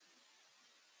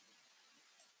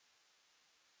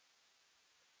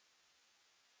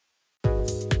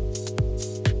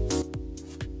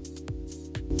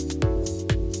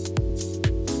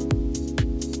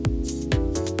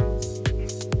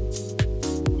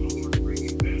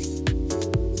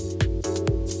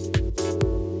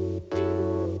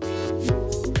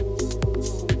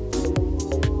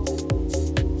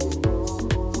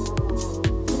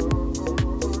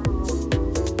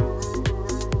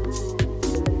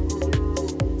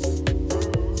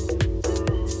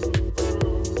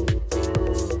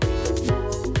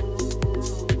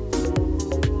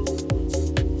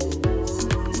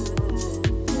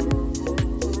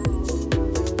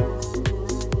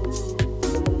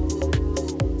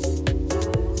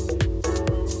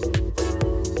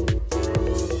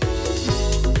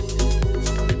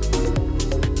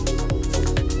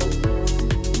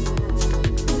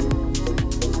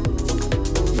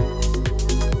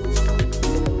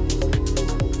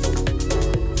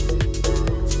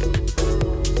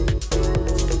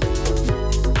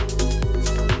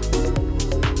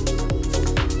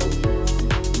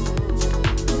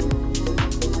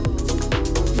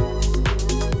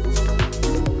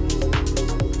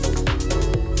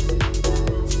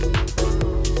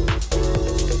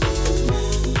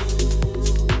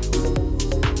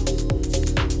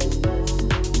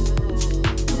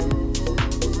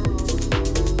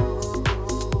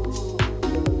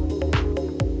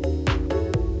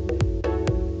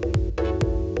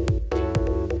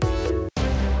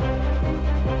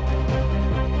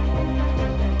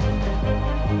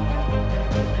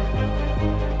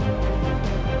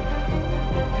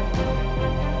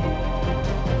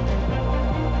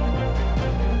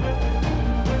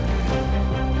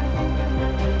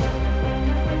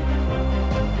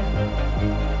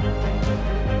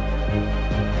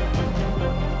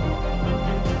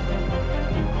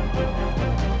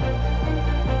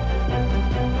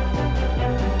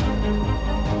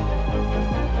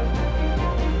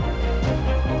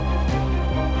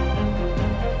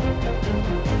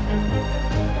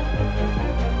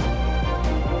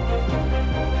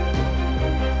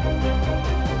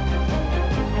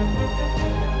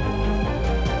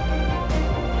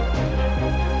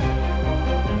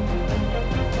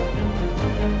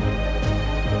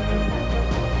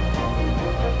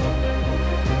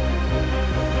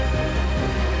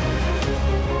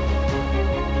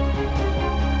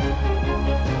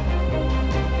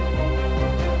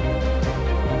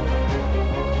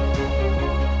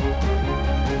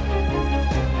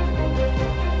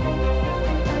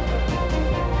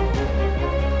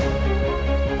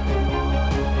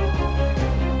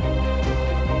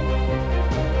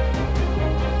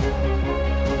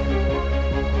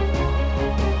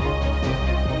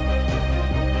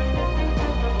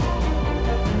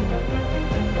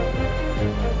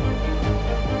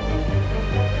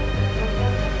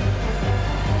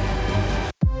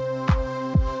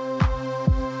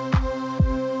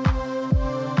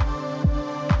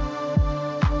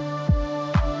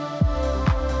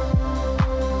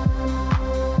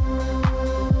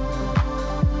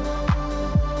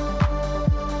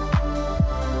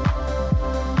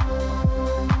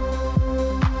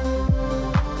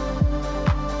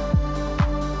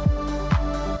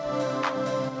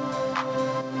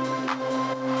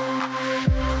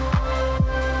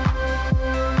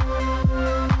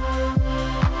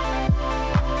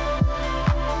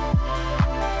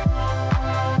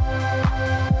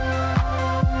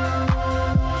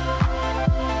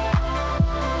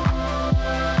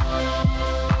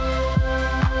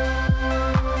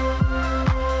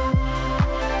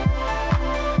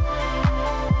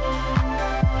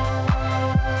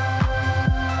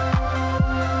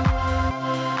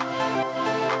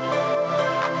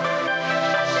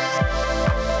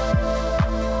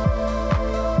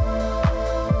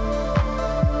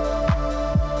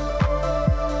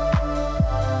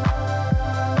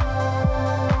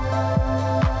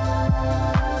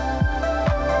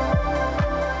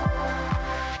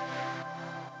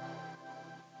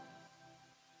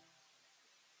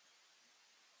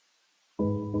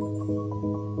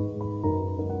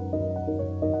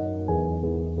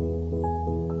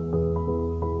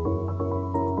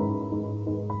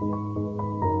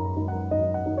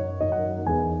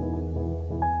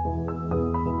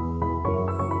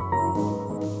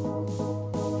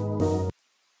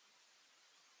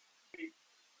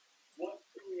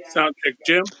Sound check.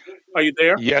 Jim, are you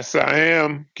there? Yes, I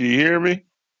am. Can you hear me?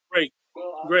 Great,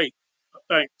 great.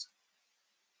 Thanks.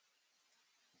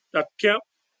 Dr. Kemp,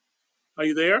 are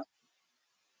you there?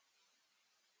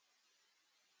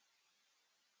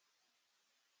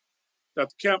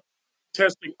 Dr. Kemp,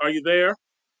 testing. Are you there?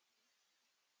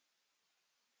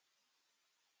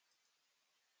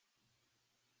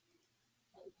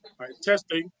 All right,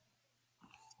 testing.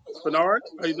 Bernard,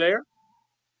 are you there? All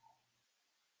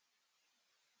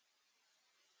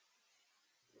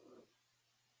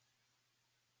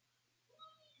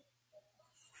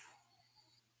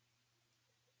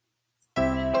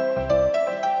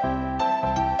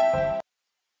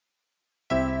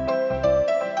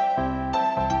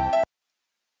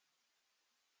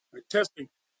right, testing.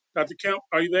 Dr. Kemp,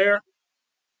 are you there?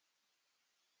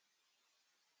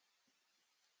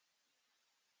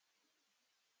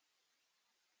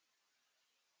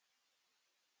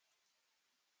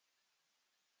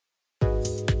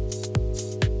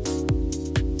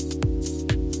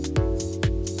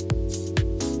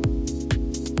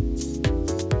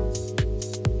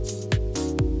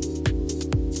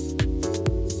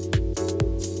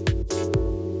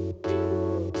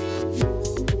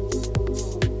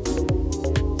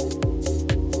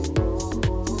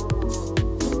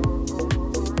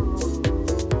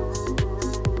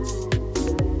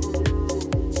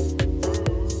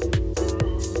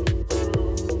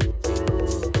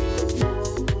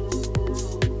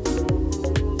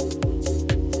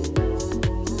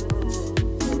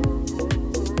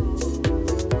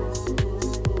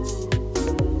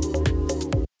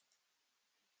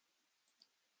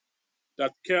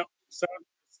 Dr. Kemp,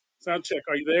 sound check.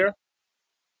 Are you there?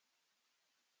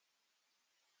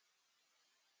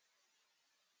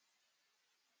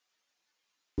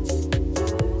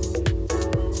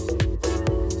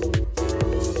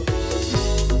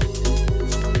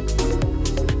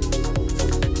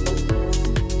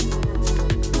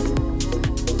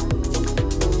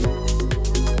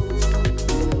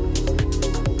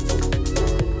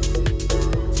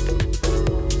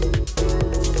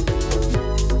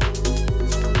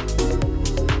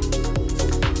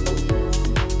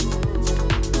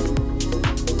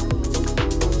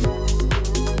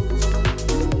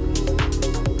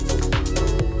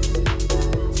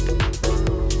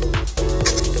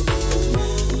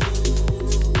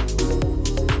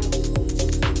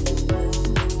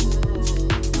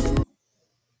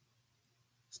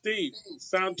 Steve,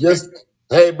 sound check. Yes.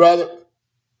 Hey, brother.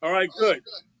 All right, good.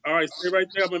 All right, stay right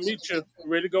there. I'm going to meet you.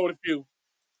 We're ready to go in a few.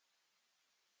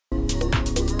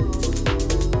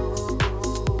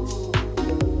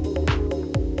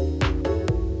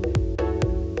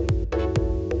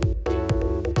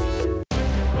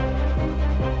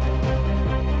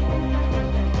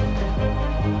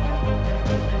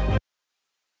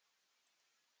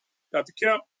 Dr.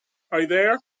 Kemp, are you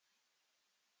there?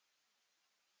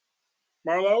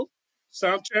 Marlo,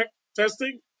 sound check.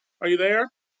 Testing. Are you there?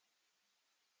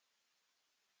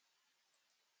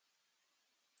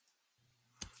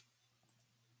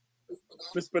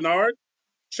 Miss Bernard,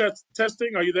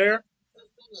 testing. Are you there?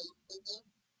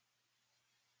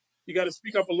 You got to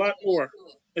speak up a lot more.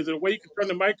 Is there a way you can turn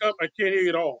the mic up? I can't hear you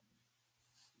at all.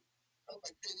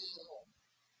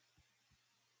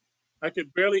 I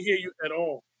can barely hear you at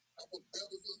all.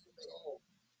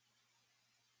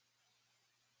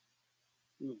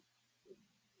 Hmm.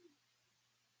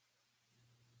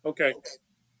 Okay.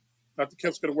 Dr.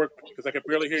 Kemp's going to work with you because I can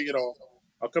barely hear you at all.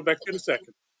 I'll come back to you in a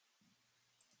second.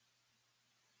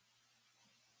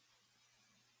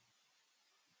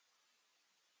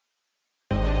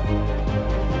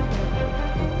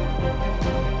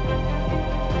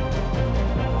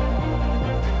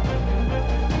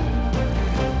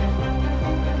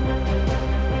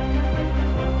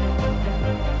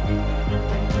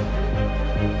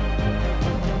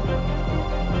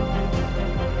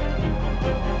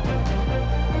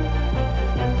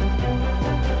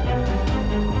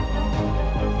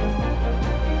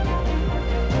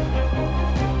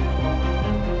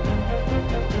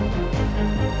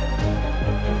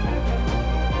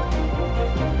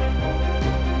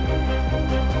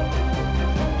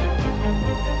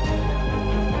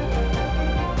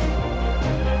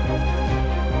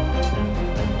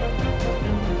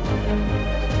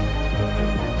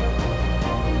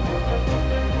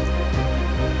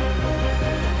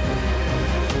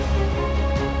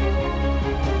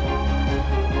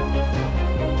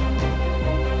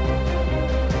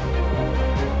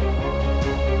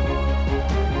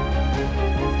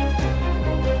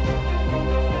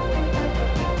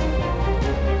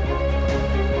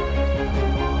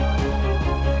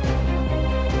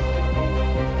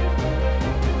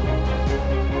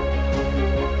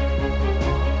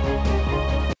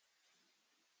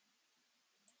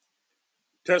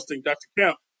 Testing, Dr.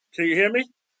 Kemp. Can you hear me?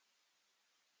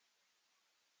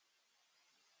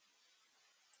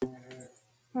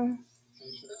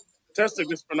 Testing,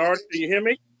 Miss Bernard. Can you hear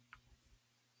me?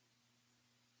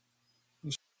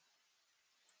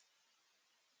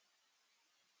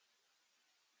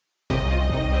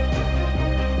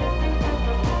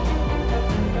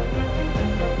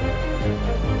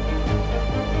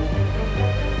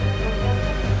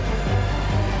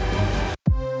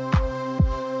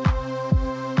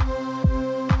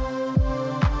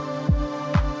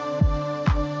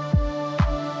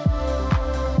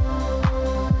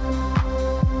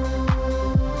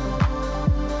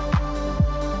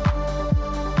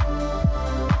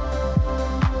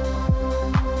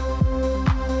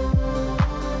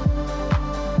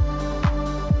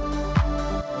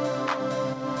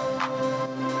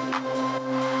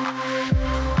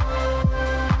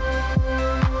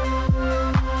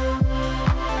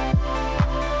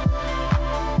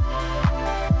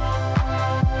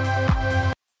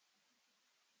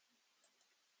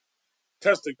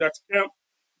 Testing, Dr. Kemp.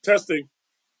 Testing.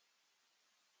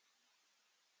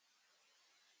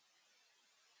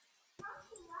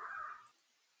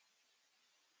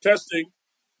 Testing.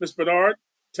 Miss Bernard.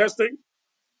 Testing.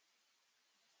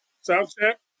 Sound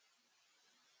check.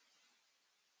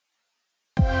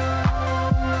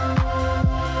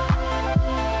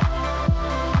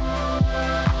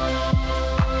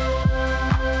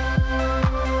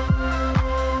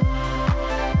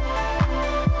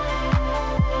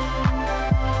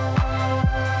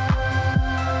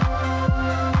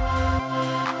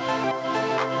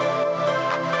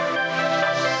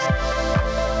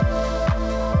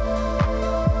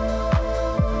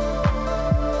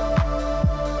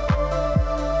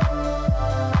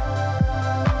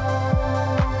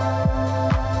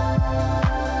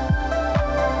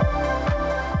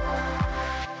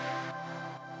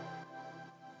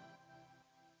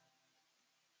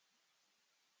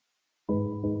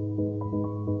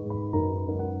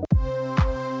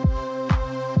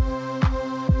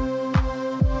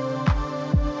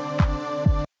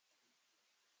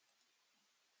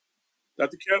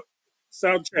 Dr. Kemp.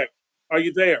 Sound check. Are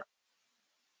you there?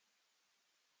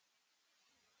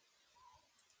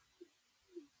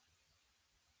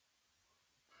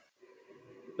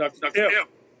 Dr. Dr. Kemp. Kemp,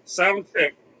 sound Sound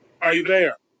check. check. Are Are you you there?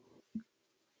 there?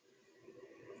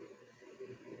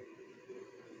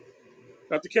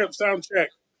 Dr. Kemp. Sound check.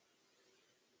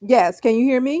 Yes, can you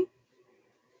hear me?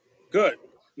 Good.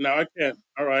 Now I can.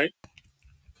 All right.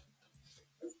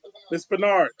 Miss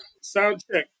Bernard. Sound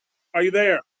check. Are you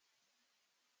there?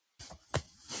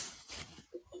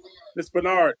 Miss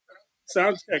Bernard.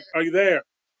 Sound check. Are you there?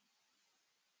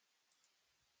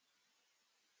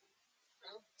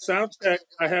 Sound check.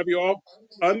 I have you all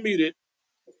unmuted.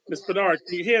 Miss Bernard,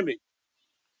 can you hear me?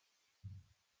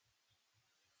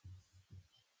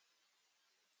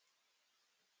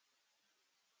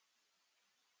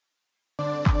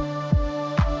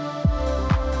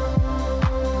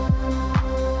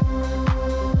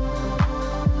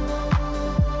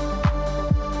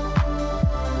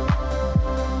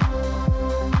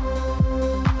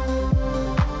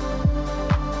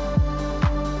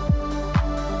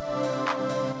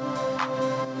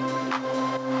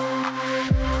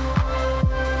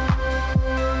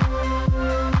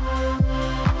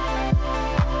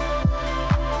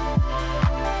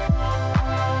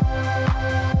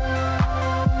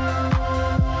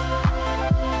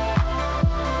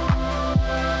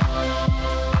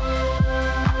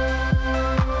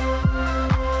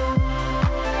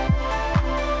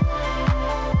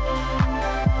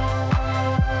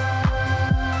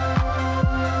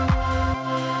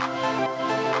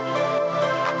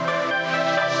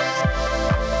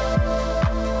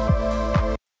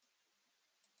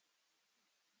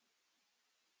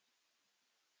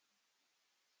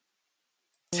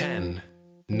 Ten,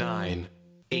 nine,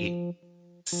 eight,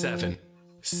 seven,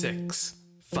 six,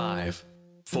 five,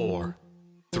 four,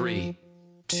 three,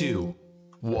 two,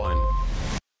 one.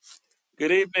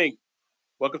 Good evening.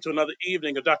 Welcome to another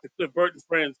evening of Dr. Cliff Burt and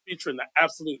Friends featuring the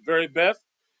absolute very best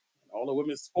in all the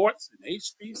women's sports and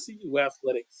HBCU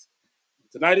athletics.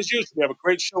 Tonight, as usual, we have a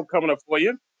great show coming up for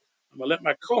you. I'm going to let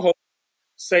my co host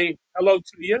say hello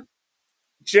to you.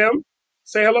 Jim,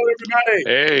 say hello to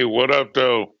Hey, what up,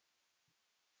 though?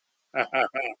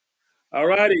 everybody. All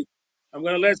righty. I'm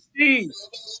going to let Steve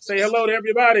say hello to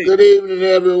everybody. Good evening,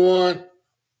 everyone.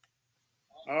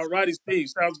 All righty, Steve.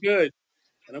 Sounds good.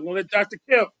 And I'm going to let Dr.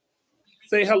 Kemp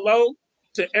say hello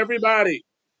to everybody.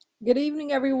 Good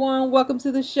evening, everyone. Welcome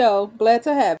to the show. Glad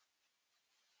to have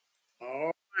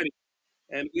All righty.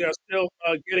 And we are still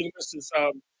getting Mrs.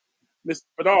 Miss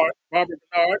Bernard, Barbara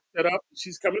Bernard, set up.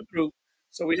 She's coming through.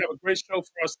 So we have a great show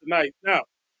for us tonight. Now,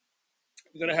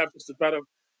 we're going to have just about a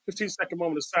 15-second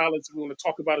moment of silence. And we're going to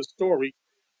talk about a story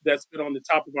that's been on the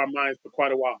top of our minds for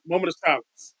quite a while. Moment of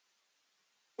silence.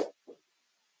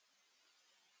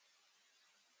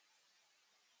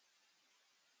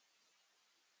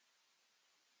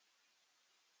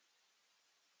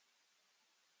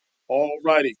 All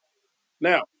righty.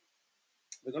 Now,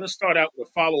 we're going to start out with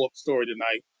a follow up story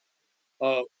tonight.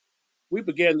 Uh, we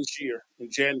began this year in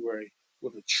January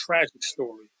with a tragic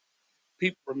story.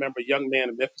 People remember a young man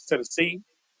in Memphis, Tennessee.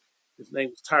 His name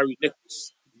was Tyree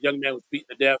Nichols. The young man was beaten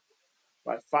to death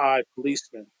by 5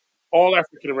 policemen, all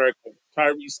African American,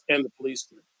 Tyrese and the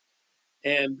policemen.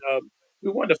 And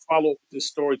we wanted to follow up this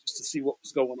story just to see what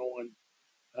was going on.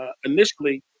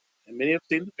 Initially, and many have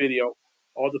seen the video,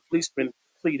 all the policemen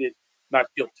pleaded not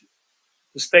guilty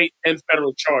to state and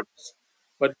federal charges.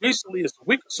 But recently, just a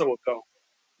week or so ago,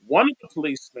 one of the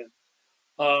policemen,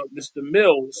 Mr.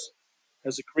 Mills,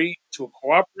 has agreed to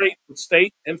cooperate with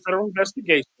state and federal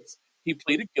investigations. He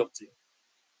pleaded guilty,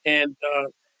 and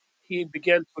he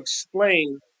began to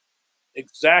explain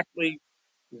exactly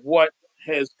what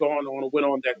has gone on or went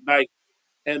on that night.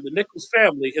 And the Nichols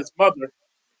family, his mother,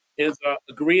 is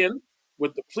agreeing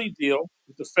with the plea deal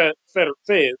with the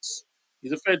feds.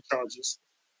 These are Fed charges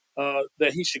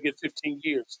that he should get 15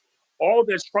 years. All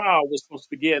their trial was supposed to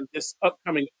begin this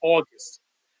upcoming August.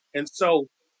 And so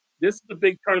this is the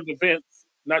big turn of events,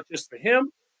 not just for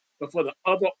him, but for the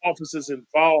other officers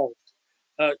involved.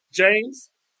 James,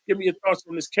 give me your thoughts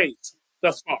on this case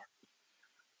thus far.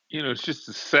 It's just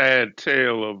a sad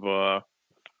tale of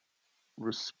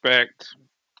respect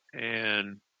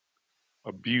and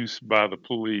abuse by the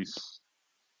police,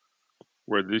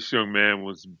 where this young man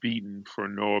was beaten for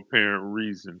no apparent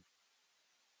reason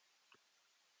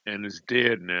and is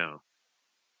dead now.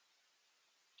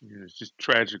 It's just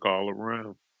tragic all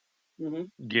around.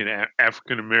 Mm-hmm, Again,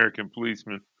 African American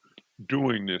policemen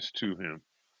doing this to him.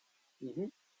 mm-hmm,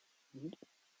 mm-hmm.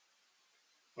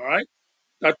 All right.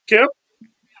 Dr. Kim,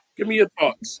 give me your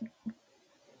thoughts.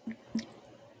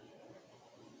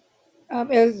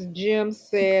 As Jim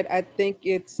said, I think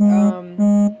it's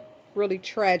really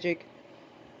tragic,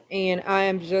 and I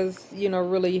am just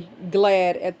really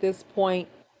glad at this point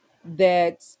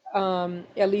that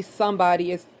at least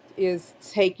somebody is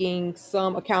taking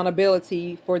some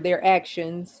accountability for their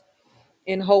actions,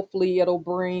 and hopefully it'll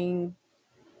bring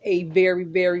a very,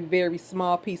 very, very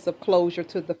small piece of closure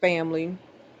to the family.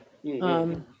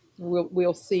 Mm-hmm.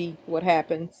 We'll see what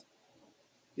happens.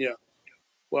 Yeah.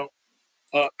 Well,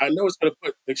 I know it's going to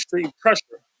put extreme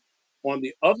pressure on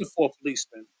the other 4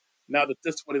 policemen now that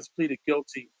this one is pleaded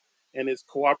guilty and is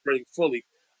cooperating fully.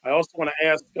 I also want to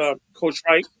ask Coach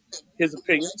Wright his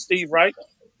opinion. Steve Wright,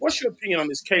 what's your opinion on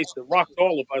this case that rocked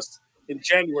all of us in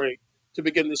January to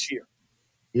begin this year?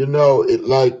 It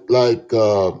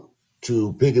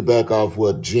to piggyback off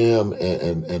what Jim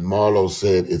and Marlo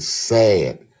said, it's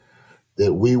sad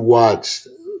that we watched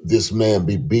this man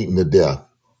be beaten to death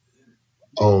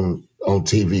on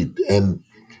TV. And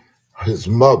his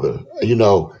mother,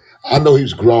 I know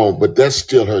he's grown, but that's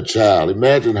still her child.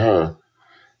 Imagine her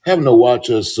having to watch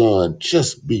her son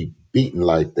just be beaten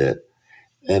like that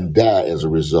and die as a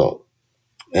result.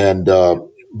 And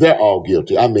they're all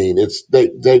guilty. I mean, it's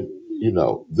they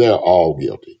they're all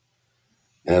guilty.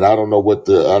 And I don't know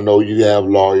I know you have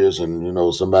lawyers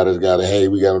and, somebody's got to, hey,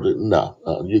 we got to do, no,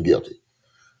 you're guilty.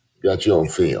 Got you on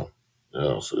film.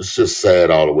 So it's just sad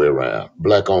all the way around.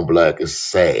 Black on black is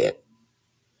sad.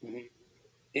 Mhm.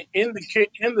 In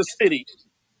the city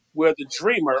where the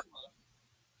dreamer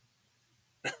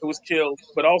was killed,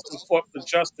 but also fought for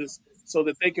justice so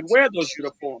that they could wear those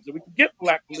uniforms and we could get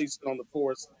black policemen on the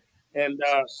force. And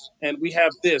we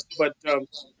have this, but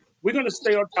we're going to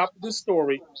stay on top of this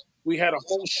story. We had a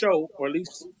whole show, or at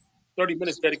least 30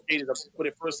 minutes dedicated when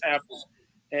it first happened.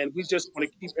 And we just want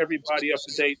to keep everybody up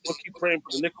to date. We'll keep praying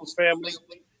for the Nichols family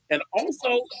and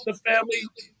also the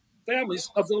families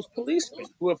of those policemen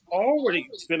who have already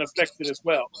been affected as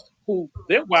well, who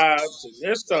their wives and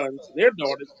their sons and their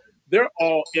daughters, they're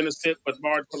all innocent but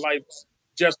marred for life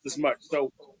just as much.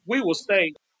 So we will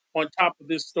stay on top of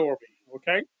this story.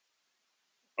 Okay?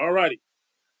 All righty.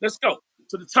 Let's go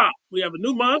to the top. We have a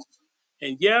new month.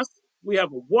 And yes, we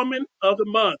have a woman of the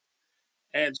month.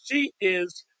 And she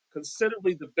is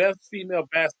considerably the best female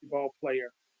basketball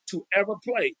player to ever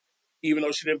play, even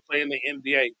though she didn't play in the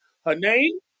NBA. Her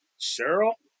name,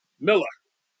 Cheryl Miller.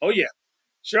 Oh, yeah.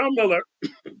 Cheryl Miller,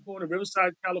 born in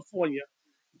Riverside, California,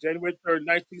 January 3rd,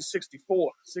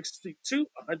 1964, 6'2",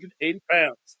 180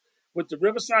 pounds. Went to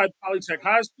Riverside Polytech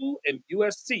High School and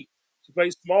USC. She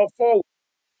plays small forward.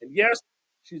 And yes,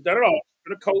 she's done it all. She's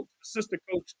been a coach, assistant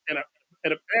coach, and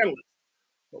a panelist.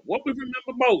 But what we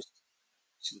remember most,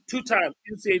 she's a two-time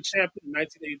NCAA champion in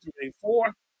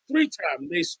 1983-84, three-time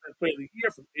Naismith Player of the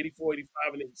Year from 84,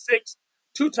 85, and 86,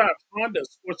 two-time Honda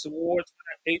Sports Awards for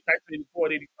 1984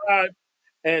 and 85,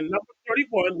 and number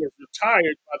 31 was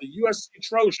retired by the USC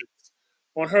Trojans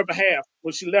on her behalf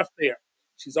when she left there.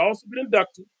 She's also been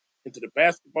inducted into the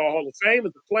Basketball Hall of Fame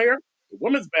as a player, the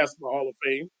Women's Basketball Hall of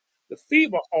Fame, the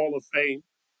FIBA Hall of Fame,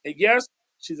 and yes,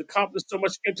 she's accomplished so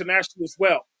much internationally as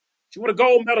well. She won a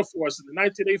gold medal for us in the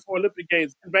 1984 Olympic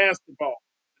Games in basketball,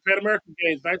 the Pan American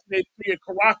Games 1983 in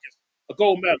Caracas, a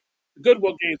gold medal, the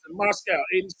Goodwill Games in Moscow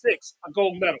 86, a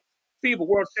gold medal, FIBA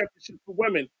World Championship for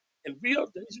Women in Rio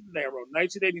de Janeiro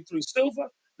 1983 silver,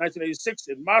 1986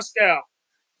 in Moscow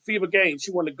FIBA Games.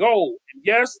 She won the gold, and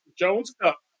yes, the Jones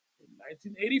Cup in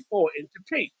 1984 in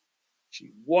Japan.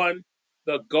 She won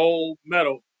the gold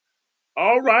medal.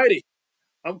 All righty,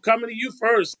 I'm coming to you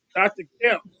first, Dr.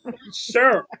 Kemp.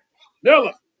 Sure.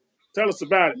 Miller, tell us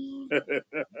about it.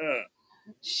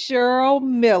 Cheryl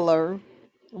Miller,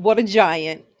 what a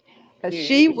giant. Mhm.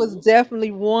 She was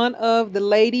definitely one of the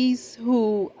ladies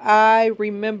who I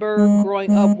remember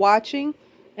growing up watching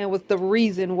and was the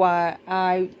reason why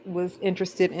I was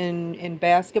interested in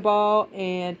basketball.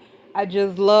 And I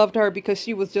just loved her because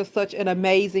she was just such an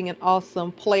amazing and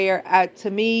awesome player.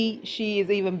 To me, she is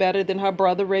even better than her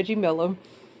brother, Reggie Miller.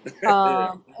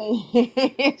 Um,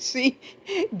 she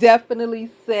definitely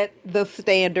set the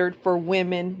standard for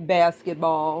women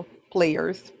basketball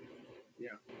players. Yeah.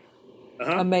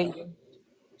 Uh-huh. Amazing.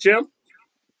 Jim?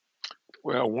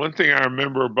 Well, one thing I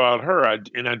remember about her,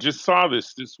 and I just saw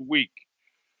this week,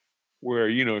 where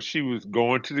she was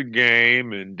going to the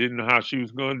game and didn't know how she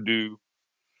was going to do.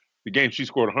 The game she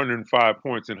scored 105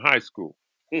 points in high school,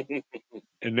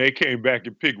 and they came back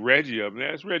and picked Reggie up and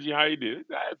asked Reggie how he did.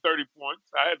 I had 30 points.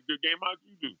 I had a good game. How'd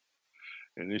you do?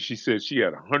 And then she said she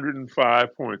had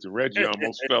 105 points, and Reggie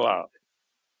almost fell out.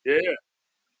 Yeah,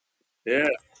 yeah.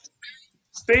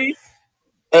 Steve?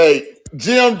 Hey,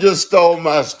 Jim just stole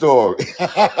my story.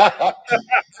 I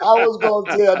was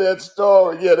gonna tell that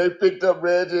story. Yeah, they picked up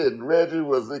Reggie, and Reggie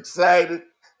was excited.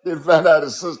 Then found out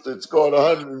his sister had scored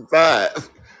 105.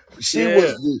 She Yeah,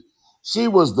 was the she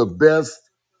was the best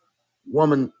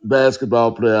woman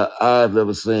basketball player I've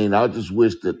ever seen. I just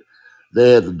wish that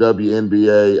they had the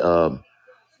WNBA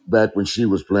back when she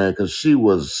was playing because she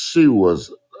was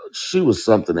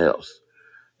something else.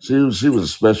 She was a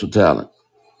special talent.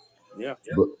 yeah,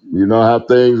 But you know how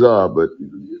things are. But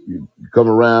you come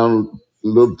around a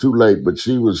little too late. But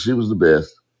she was the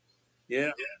best.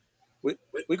 yeah. We,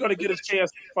 we're going to get a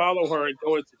chance to follow her and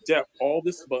go into depth all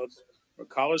this month. Her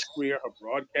college career, her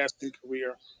broadcasting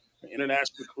career, her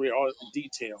international career, all in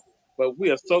detail. But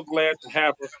we are so glad to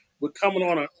have her. We're coming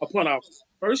upon our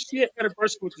first year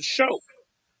anniversary with the show.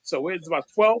 So it's about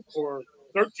 12th or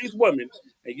 13th woman.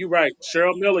 And you're right,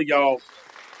 Cheryl Miller, y'all.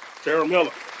 Cheryl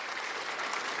Miller.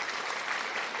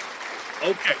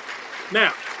 Okay.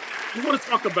 Now, we want to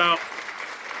talk about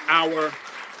our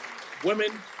Women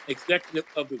Executive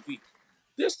of the Week.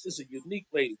 This is a unique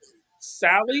lady,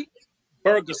 Sally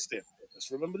Bergerson.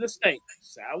 Let's remember this name,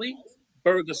 Sally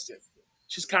Bergerson.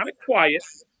 She's kind of quiet,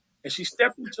 and she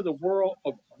stepped into the world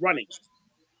of running.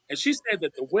 And she said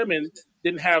that the women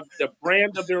didn't have the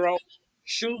brand of their own,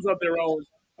 shoes of their own,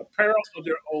 apparel of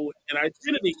their own, and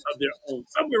identity of their own,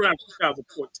 somewhere around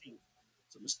 2014.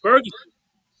 So Ms. Bergerson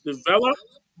developed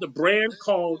the brand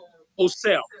called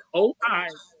Osell, Oissell.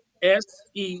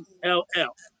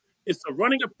 It's a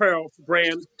running apparel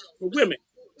brand for women,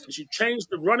 and she changed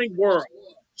the running world.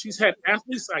 She's had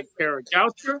athletes like Kara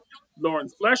Goucher, Lauren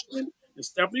Fleshman, and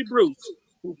Stephanie Bruce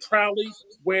who proudly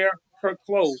wear her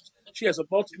clothes. She has a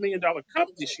multi-million dollar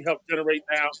company she helped generate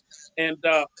now. And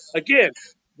again,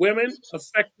 women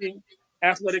affecting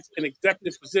athletics and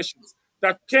executive positions.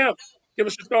 Dr. Kemp, give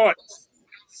us your thoughts.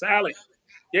 Sally.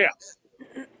 Yeah.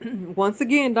 Once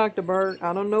again, Dr. Burt,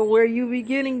 I don't know where you be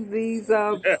getting these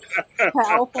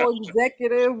powerful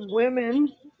executive women,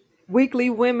 weekly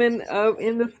women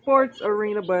in the sports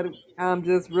arena, but I'm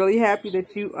just really happy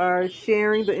that you are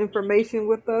sharing the information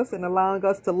with us and allowing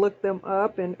us to look them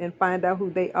up and find out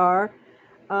who they are.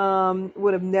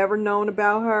 Would have never known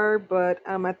about her, but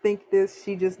I think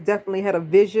she just definitely had a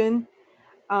vision,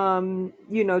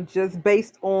 just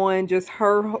based on just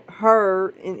her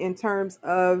in terms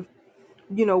of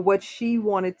what she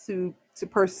wanted to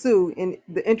pursue. And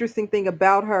the interesting thing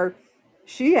about her,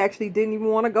 she actually didn't even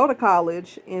want to go to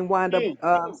college and wind up Mm,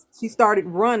 she started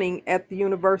running at the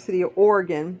University of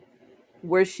Oregon,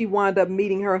 where she wound up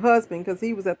meeting her husband because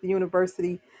he was at the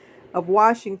university of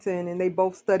Washington, and they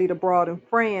both studied abroad in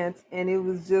France. And it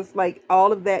was just like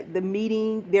all of that, the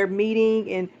meeting, their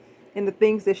meeting, and the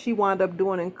things that she wound up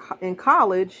doing in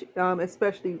college,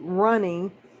 especially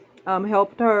running,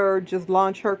 helped her just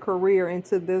launch her career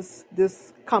into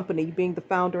this company, being the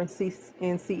founder and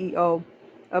CEO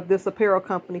of this apparel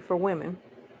company for women.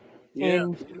 Yeah.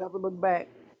 And she never looked back.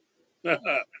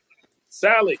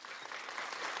 Sally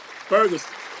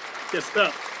Ferguson, kissed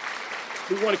up.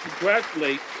 We want to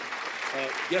congratulate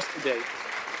yesterday.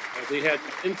 They had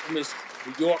the infamous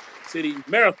New York City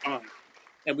Marathon,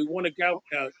 and we want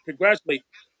to congratulate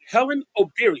Helen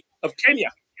Obiri of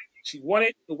Kenya. She won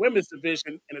it, the women's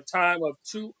division, in a time of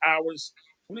 2 hours,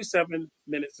 27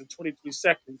 minutes, and 23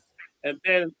 seconds. And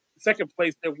then second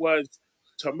place there was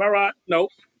Tamarat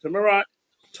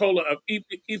Tola of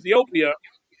Ethiopia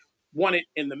won it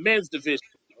in the men's division.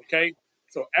 Okay,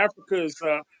 so Africa is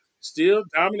still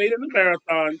dominating the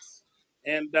marathons,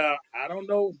 and I don't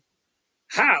know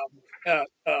how,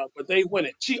 but they win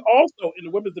it. She also in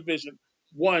the women's division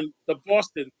won the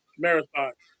Boston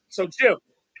Marathon. So Jim,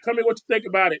 tell me what you think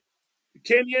about it. The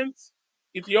Kenyans,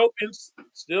 Ethiopians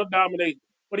still dominating.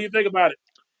 What do you think about it?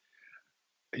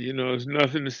 There's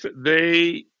nothing to say.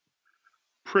 They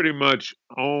pretty much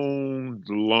own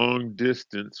the long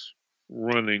distance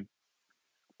running,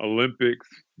 Olympics,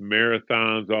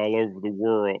 marathons all over the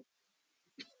world.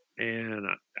 And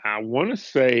I want to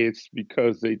say it's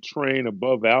because they train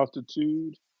above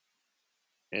altitude,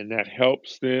 and that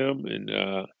helps them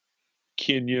in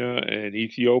Kenya and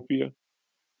Ethiopia.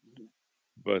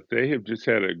 But they have just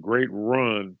had a great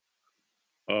run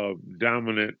of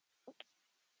dominant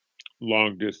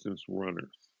long distance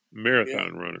runners, Yeah,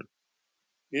 marathon runners.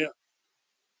 yeah.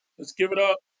 Let's give it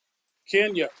up.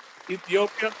 Kenya,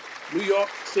 Ethiopia, New York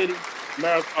City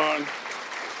Marathon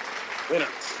winners.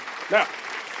 Now,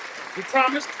 as we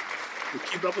promised, we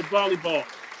keep up with volleyball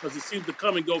because it seems to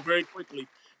come and go very quickly.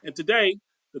 And today,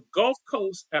 the Gulf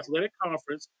Coast Athletic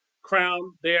Conference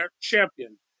crowned their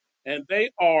champion, and they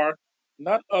are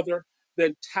none other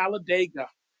than Talladega.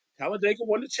 Talladega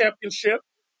won the championship.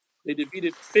 They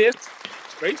defeated Fisk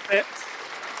straight sets,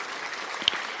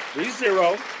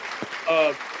 3-0.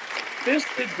 Uh, Fisk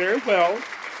did very well.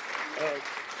 Uh,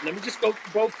 Let me just go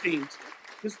through both teams.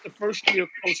 This is the first year of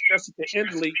Coach Jessica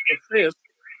Endley for Fisk.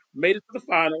 Made it to the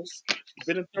finals. She's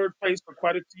been in third place for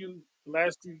quite a few the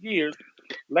last few years.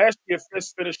 Last year,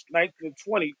 Fisk finished 19 and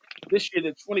 20. This year,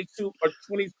 they're 22 or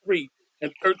 23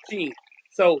 and 13.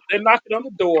 So they're knocking on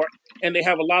the door, and they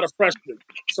have a lot of freshmen.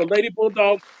 So, Lady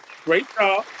Bulldogs, great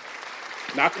job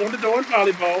knocking on the door in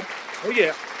volleyball. Oh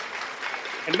yeah.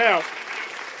 And now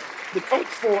the coach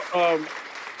for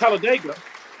Talladega,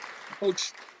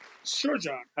 Coach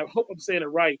Sherjohn, I hope I'm saying it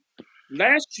right.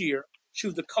 Last year, she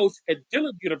was the coach at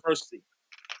Dillard University.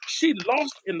 She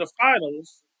lost in the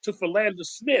finals to Philander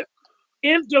Smith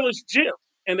in Dillard's gym,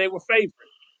 and they were favored.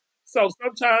 So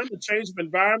sometimes a change of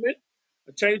environment,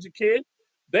 a change of kid.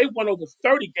 They won over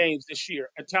 30 games this year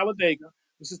at Talladega.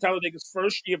 This is Talladega's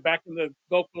first year back in the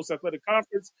Gulf Coast Athletic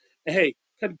Conference. And hey,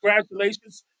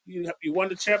 congratulations. You won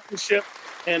the championship,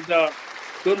 and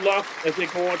good luck as they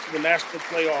go on to the national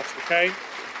playoffs, okay?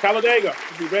 Talladega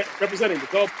will be representing the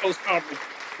Gulf Coast Conference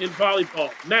in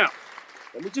volleyball. Now,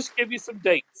 let me just give you some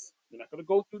dates. We're not going to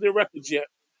go through their records yet.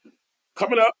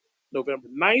 Coming up, November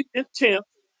 9th and 10th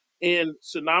in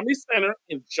Tsunami Center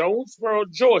in Jonesboro,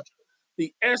 Georgia,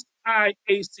 the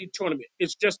SIAC tournament.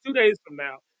 It's just 2 days from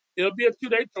now. It'll be a 2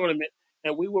 day tournament,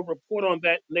 and we will report on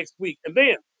that next week. And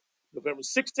then, November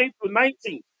 16th through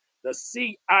 19th, the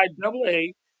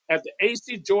CIAA at the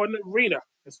AC Jordan Arena.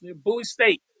 That's near Bowie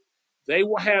State. They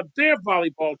will have their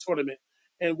volleyball tournament,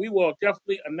 and we will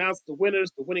definitely announce the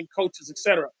winners, the winning coaches,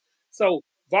 etc. So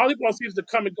volleyball seems to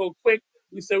come and go quick.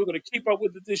 We said we're going to keep up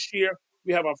with it this year.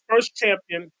 We have our first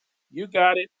champion. You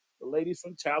got it, the ladies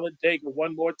from Talladega.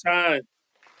 One more time.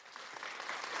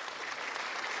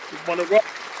 We want to welcome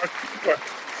our keeper to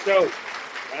the show.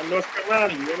 I'm North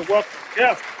Carolina. We want to welcome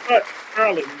Jeff Burt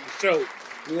Carlin to the show.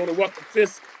 We want to welcome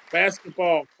Fisk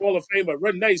Basketball Hall of Famer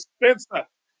Renee Spencer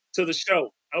to the show.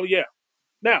 Oh yeah.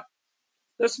 Now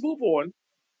let's move on.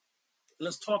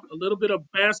 Let's talk a little bit of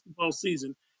basketball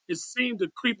season. It seemed to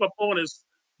creep up on us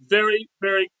very,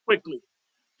 very quickly.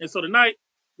 And so tonight,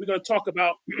 we're going to talk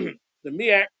about the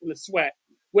MEAC and the SWAC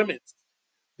women's.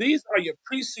 These are your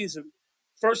preseason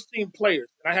first team players.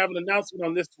 And I have an announcement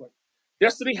on this one.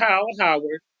 Destiny Howell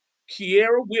Howard,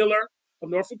 Kiera Wheeler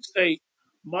of Norfolk State,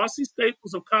 Marcy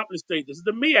Staples of Compton State. This is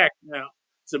the MEAC now.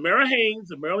 Samara Haynes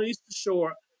of Maryland Eastern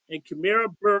Shore, and Kamira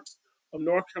Burks of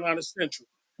North Carolina Central.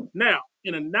 Now,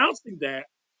 in announcing that,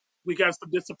 we got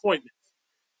some disappointments.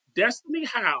 Destiny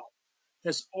Howell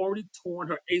has already torn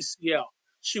her ACL.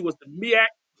 She was the MEAC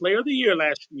Player of the Year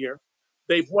last year.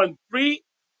 They've won three.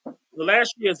 The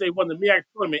last years they won the MEAC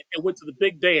tournament and went to the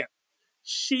big dance.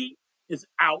 She is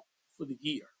out for the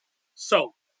year.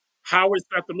 So Howard's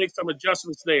got to make some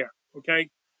adjustments there. Okay.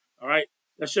 All right.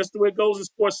 That's just the way it goes in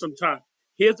sports sometimes.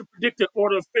 Here's the predicted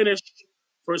order of finish.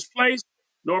 First place,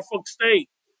 Norfolk State.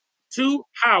 2,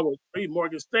 Howard. 3,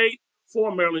 Morgan State.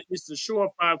 4, Maryland Eastern Shore.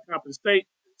 5, Coppin State.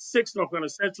 6, North Carolina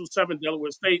Central. 7,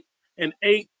 Delaware State. And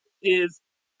 8 is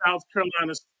South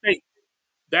Carolina State.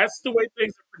 That's the way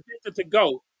things are predicted to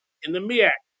go in the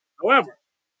MEAC. However,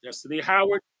 Destiny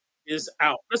Howard is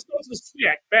out. Let's go to the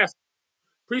SWAC basketball.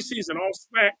 Preseason all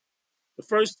SWAC. The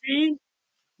first team,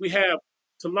 we have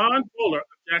Talon Bowler of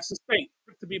Jackson State,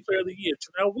 picked to be Player of the Year.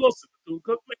 Terrell Wilson,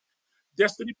 Bethune-Cookman.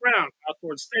 Destiny Brown,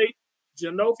 Alcorn State.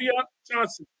 Genovia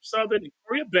Johnson from Southern. And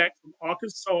Gloria Beck from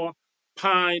Arkansas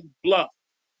Pine Bluff.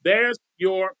 There's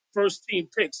your first team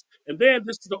picks. And then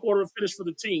this is the order of finish for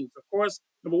the teams. Of course,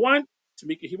 number 1,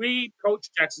 Tamika Reed, coach,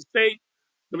 Jackson State.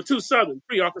 Number 2, Southern.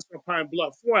 3, Arkansas Pine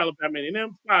Bluff. 4, Alabama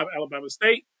A&M. 5, Alabama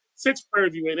State. 6, Prairie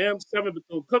View A&M. 7,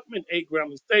 Bethune-Cookman. 8,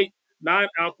 Grambling State. 9,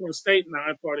 Alcorn State.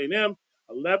 9, Florida A&M.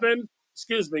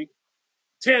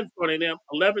 10, Florida A&M.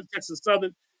 11, Texas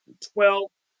Southern. And 12,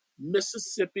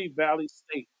 Mississippi Valley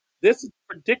State. This is the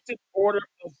predicted order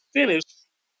of finish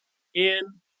in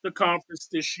the conference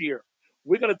this year.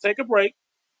 We're going to take a break.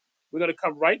 We're going to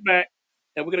come right back,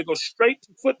 and we're going to go straight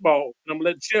to football. And I'm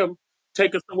going to let Jim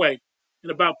take us away in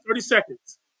about 30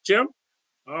 seconds. Jim?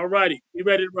 All righty. We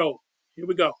ready to roll. Here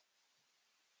we go.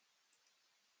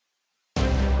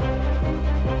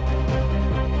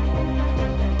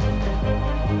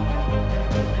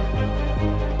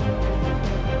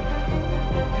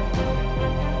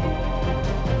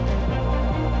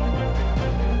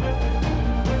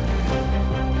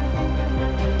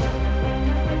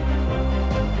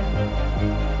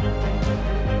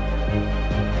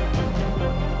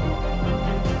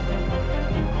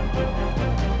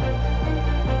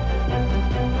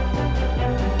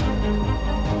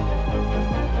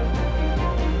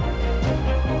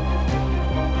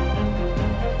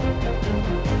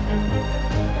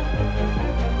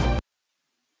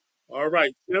 All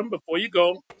right, Jim, before you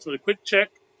go, so a quick check.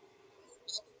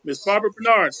 Miss Barbara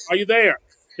Bernard, are you there?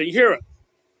 Can you hear us?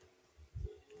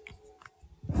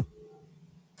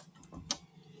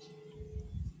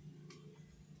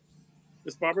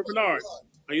 Miss Barbara Bernard,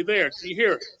 are you there? Can you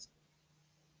hear us?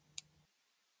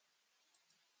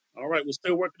 All right, we're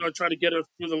still working on trying to get her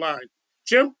through the line.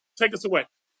 Jim, take us away.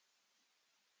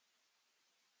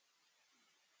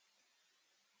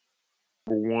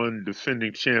 Number one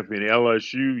defending champion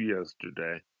LSU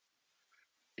yesterday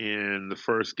in the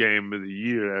first game of the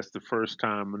year. That's the first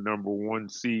time a number one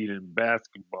seed in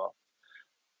basketball,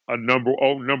 a number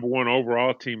one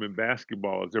overall team in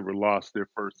basketball has ever lost their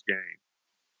first game.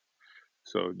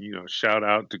 So, shout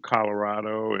out to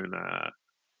Colorado, and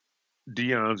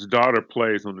Dion's daughter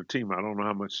plays on the team. I don't know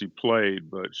how much she played,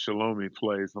 but Shalomi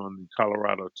plays on the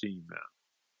Colorado team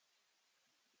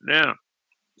now. Now,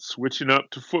 switching up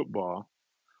to football,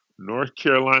 North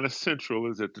Carolina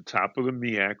Central is at the top of the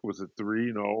MEAC with a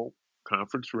 3-0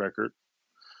 conference record,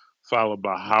 followed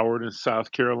by Howard and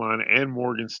South Carolina and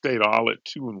Morgan State all at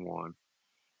 2-1.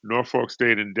 Norfolk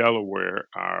State and Delaware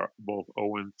are both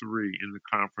 0-3 in the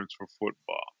conference for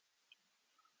football.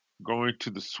 Going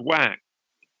to the SWAC,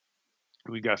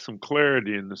 we got some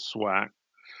clarity in the SWAC.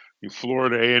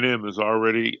 Florida A&M is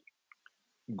already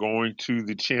going to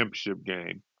the championship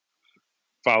game,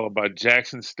 followed by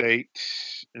Jackson State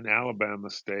and Alabama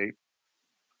State.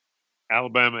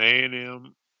 Alabama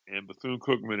A&M and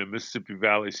Bethune-Cookman and Mississippi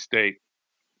Valley State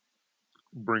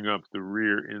bring up the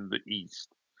rear in the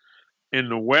East. In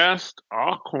the West,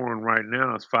 Alcorn right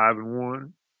now is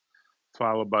 5-1,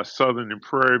 followed by Southern and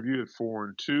Prairie View at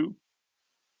 4-2.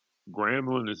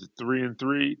 Grambling is at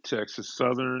 3-3, Texas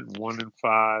Southern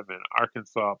 1-5, and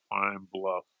Arkansas Pine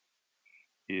Bluff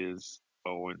is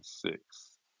 0-6.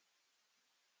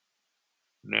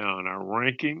 Now in our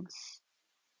rankings,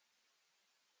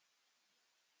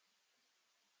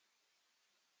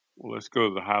 well, let's go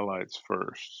to the highlights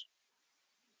first.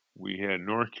 We had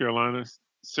North Carolina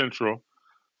Central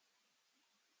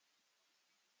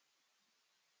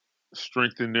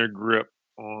strengthen their grip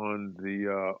on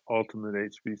the Ultimate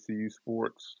HBCU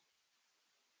Sports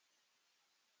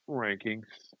rankings.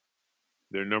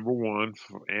 They're number one.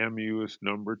 AMU is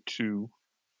number 2.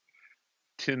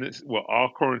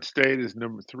 Alcorn State is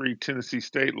number 3. Tennessee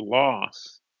State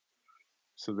lost,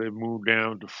 so they've moved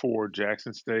down to 4.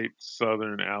 Jackson State,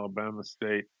 Southern, Alabama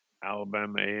State,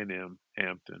 Alabama A&M,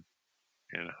 Hampton,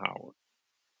 and Howard.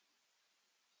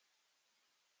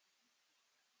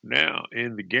 Now,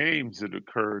 in the games that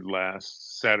occurred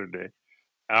last Saturday,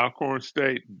 Alcorn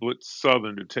State blitzed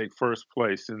Southern to take first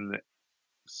place in the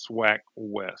SWAC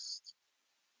West.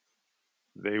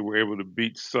 They were able to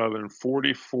beat Southern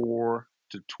 44-21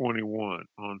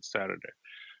 on Saturday.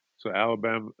 So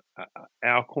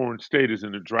Alcorn State is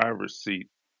in the driver's seat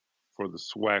for the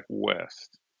SWAC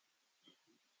West.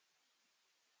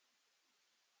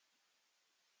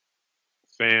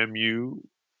 FAMU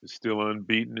is still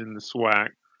unbeaten in the SWAC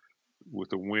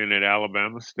with a win at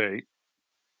Alabama State,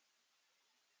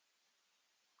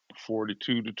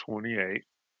 42-28.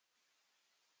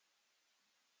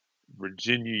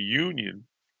 Virginia Union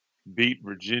beat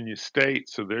Virginia State,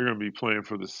 so they're going to be playing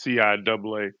for the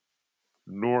CIAA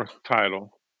North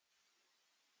title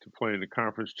to play in the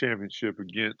conference championship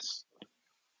against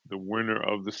the winner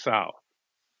of the South.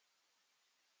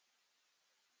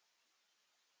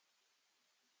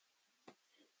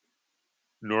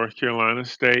 North Carolina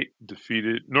Central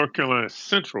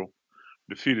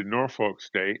defeated Norfolk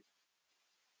State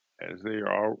as they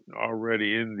are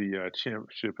already in the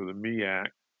championship of the MEAC.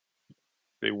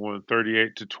 They won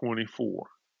 38-24.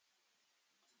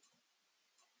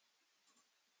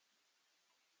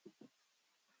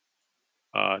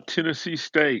 Tennessee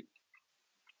State,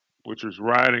 which was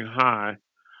riding high,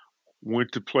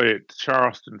 went to play at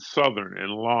Charleston Southern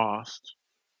and lost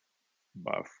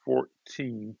by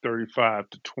 14,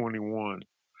 35-21.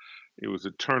 It was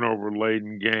a turnover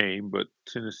laden game, but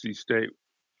Tennessee State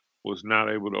was not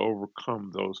able to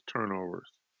overcome those turnovers.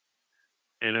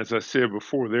 And as I said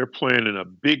before, they're playing in a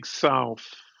Big South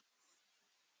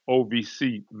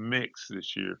OVC mix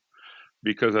this year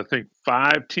because I think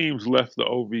 5 teams left the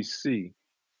OVC,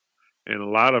 and a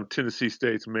lot of Tennessee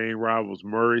State's main rivals,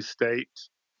 Murray State,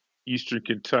 Eastern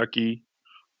Kentucky,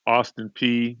 Austin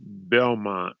P,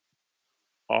 Belmont,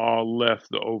 all left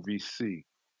the OVC.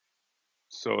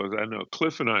 So as I know,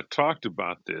 Cliff and I talked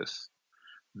about this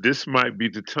might be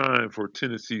the time for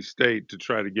Tennessee State to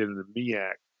try to get in the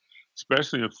MEAC,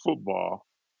 especially in football,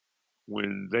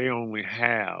 when they only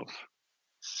have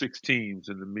 6 teams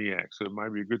in the MEAC. So it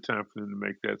might be a good time for them to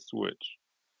make that switch.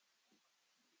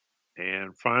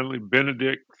 And finally,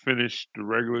 Benedict finished the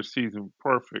regular season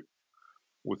perfect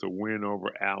with a win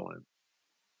over Allen,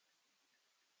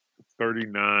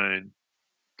 37-9.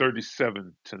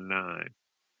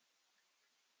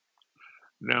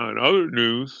 Now, in other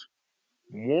news,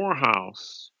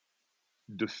 Morehouse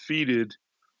defeated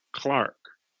Clark.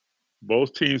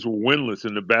 Both teams were winless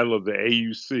in the battle of the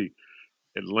AUC,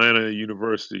 Atlanta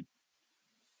University,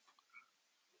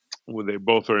 where they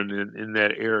both are in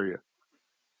that area.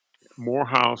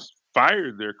 Morehouse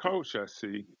fired their coach, I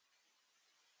see,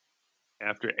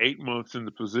 after 8 months in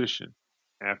the position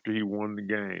after he won the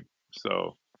game.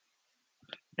 So,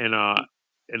 and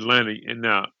Atlanta, and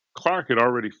now Clark had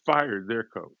already fired their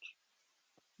coach.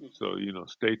 So,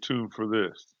 stay tuned for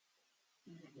this.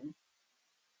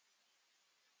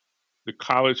 The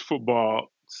college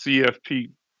football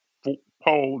CFP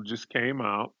poll just came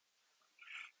out,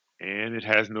 and it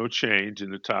has no change in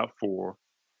the top 4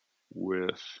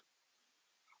 with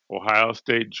Ohio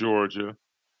State, Georgia,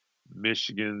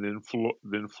 Michigan,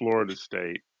 then Florida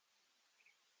State,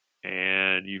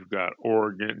 and you've got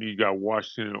Oregon, you got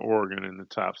Washington and Oregon in the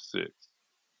top 6.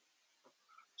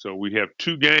 So we have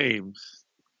 2 games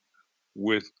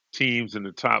with teams in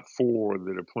the top 4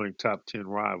 that are playing top 10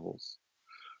 rivals.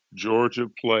 Georgia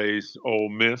plays Ole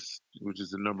Miss, which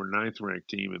is the number 9th ranked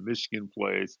team, and Michigan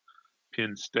plays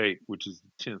Penn State, which is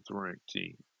the 10th ranked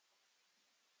team.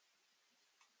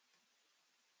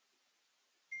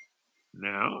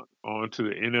 Now, on to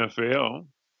the NFL.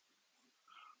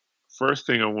 First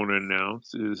thing I want to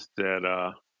announce is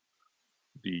that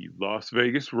the Las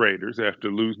Vegas Raiders,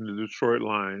 after losing to the Detroit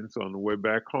Lions on the way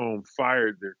back home,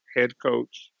 fired their head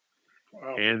coach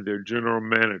and their general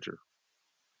manager.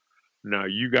 Now,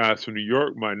 you guys from New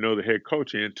York might know the head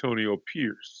coach, Antonio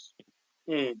Pierce.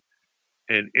 Mm.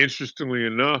 And interestingly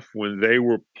enough, when they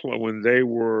were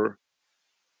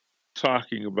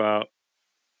talking about,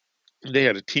 they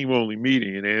had a team-only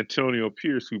meeting, and Antonio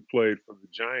Pierce, who played for the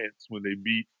Giants when they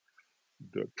beat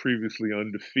the previously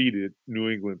undefeated New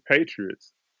England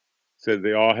Patriots, said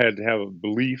they all had to have a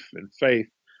belief and faith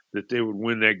that they would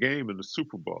win that game in the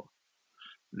Super Bowl.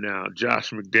 Now, Josh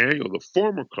McDaniel, the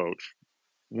former coach,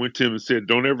 went to him and said,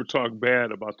 "Don't ever talk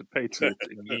bad about the Patriots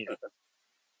again."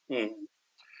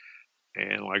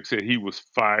 And like I said, he was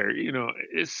fired.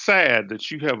 It's sad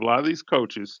that you have a lot of these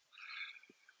coaches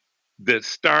that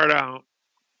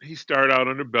he started out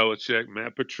under Belichick.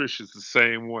 Matt Patricia's the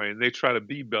same way, and they try to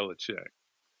be Belichick.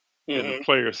 and the Mm-hmm.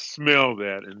 players smell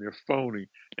that and they're phony,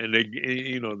 and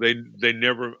they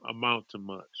never amount to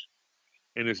much.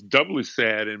 And it's doubly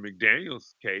sad in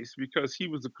McDaniel's case because he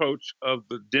was the coach of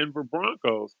the Denver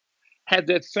Broncos, had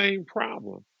that same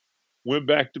problem, went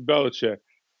back to Belichick,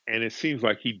 and it seems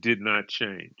like he did not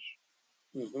change.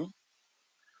 Mm-hmm.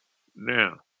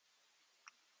 Now,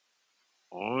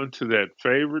 on to that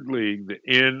favorite league, the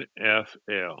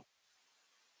NFL.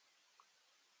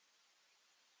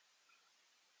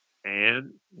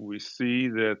 And we see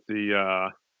that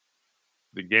the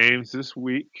games this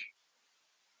week,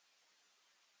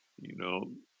 you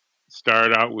know,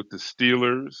 start out with the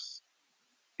Steelers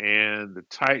and the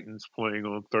Titans playing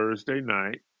on Thursday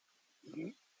night. Mm-hmm.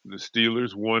 The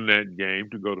Steelers won that game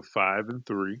to go to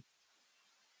 5-3,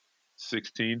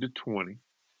 16-20.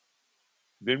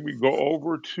 Then we go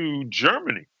over to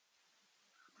Germany,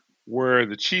 where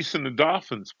the Chiefs and the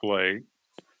Dolphins played,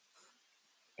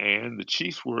 and the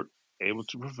Chiefs were able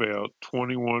to prevail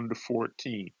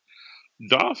 21-14.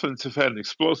 Dolphins have had an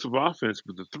explosive offense,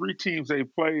 but the three teams they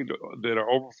played that are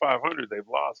over 500, they've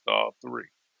lost all three.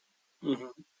 Mm-hmm.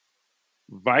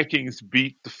 Vikings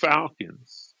beat the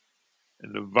Falcons,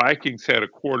 and the Vikings had a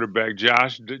quarterback,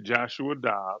 Joshua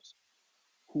Dobbs,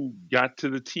 who got to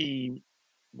the team,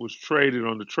 was traded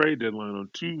on the trade deadline on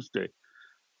Tuesday.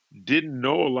 Didn't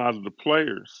know a lot of the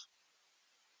players.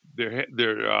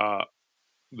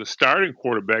 The starting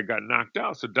quarterback got knocked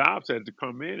out, so Dobbs had to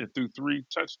come in and threw three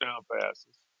touchdown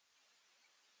passes.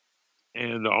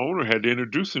 And the owner had to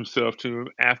introduce himself to him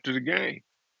after the game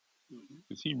Mm-hmm.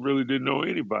 because he really didn't know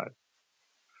anybody.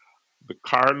 The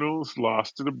Cardinals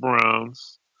lost to the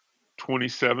Browns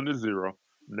 27-0.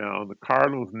 Now, the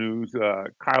Cardinals news,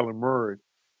 Kyler Murray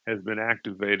has been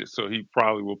activated, so he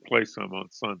probably will play some on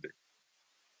Sunday.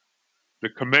 The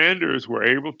Commanders were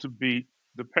able to beat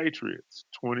the Patriots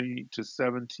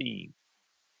 20-17.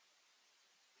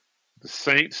 The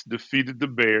Saints defeated the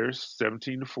Bears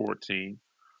 17-14.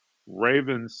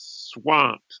 Ravens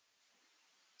swamped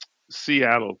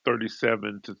Seattle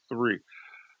 37-3.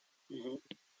 Mm-hmm.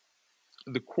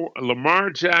 Lamar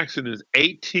Jackson is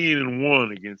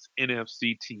 18-1 against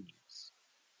NFC teams,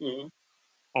 Mm-hmm.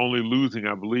 only losing,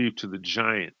 I believe, to the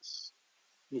Giants.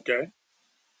 Okay.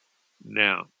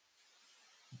 Now,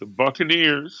 the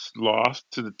Buccaneers lost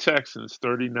to the Texans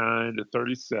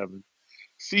 39-37.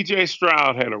 CJ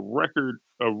Stroud had a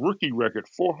rookie record,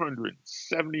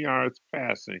 470 yards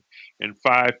passing and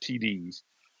 5 TDs,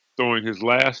 throwing his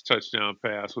last touchdown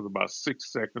pass with about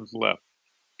 6 seconds left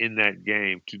in that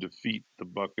game to defeat the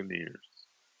Buccaneers.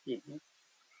 Mm-hmm.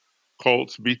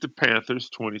 Colts beat the Panthers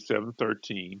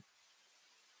 27-13.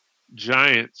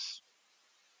 Giants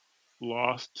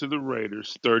lost to the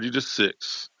Raiders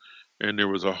 30-6. And there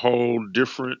was a whole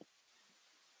different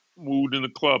mood in the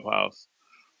clubhouse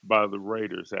by the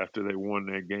Raiders after they won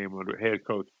that game under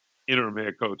interim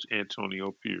head coach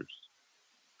Antonio Pierce.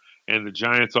 And the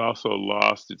Giants also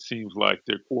lost, it seems like,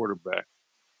 their quarterback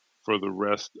for the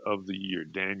rest of the year,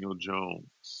 Daniel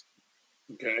Jones.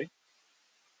 Okay.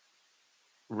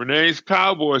 Renee's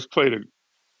Cowboys played an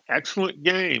excellent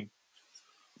game,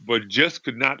 but just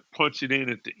could not punch it in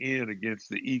at the end against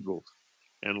the Eagles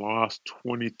and lost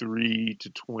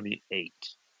 23-28.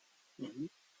 Mm-hmm.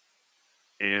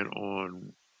 And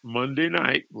on Monday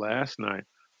night, last night,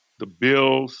 the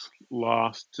Bills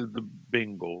lost to the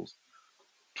Bengals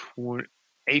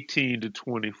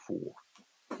 18-24.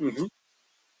 Mm-hmm.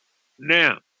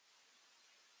 Now,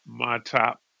 my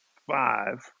top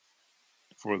five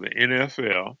for the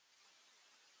NFL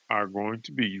are going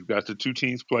to be, you've got the two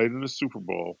teams played in the Super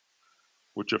Bowl,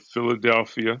 which are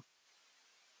Philadelphia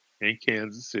and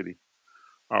Kansas City,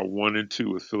 are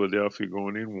 1-2, with Philadelphia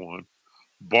going in one.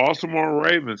 Baltimore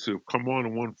Ravens, who have come on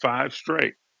and won 5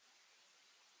 straight,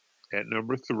 at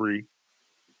number 3.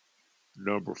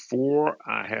 Number 4,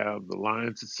 I have the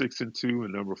Lions at 6-2,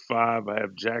 and number 5, I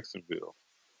have Jacksonville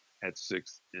at 6-2.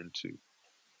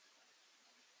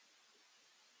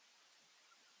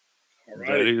 All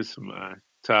That righty. is my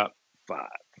top 5.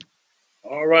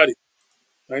 All righty.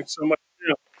 Thanks so much,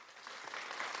 Jim.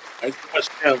 Thanks so much,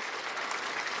 Jim.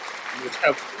 I'm going to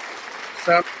have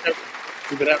sound check.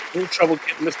 We've been having a little trouble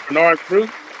getting Miss Bernard through.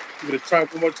 I'm going to try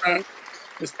one more time.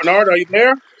 Miss Bernard, are you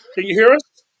there? Can you hear us?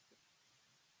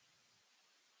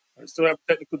 I still have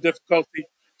technical difficulty.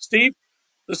 Steve,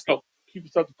 let's go. Keep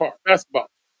us up to par. Basketball.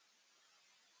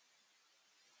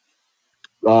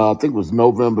 I think it was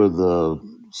November the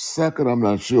 2nd, I'm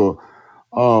not sure.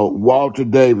 Walter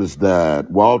Davis died.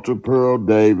 Walter Pearl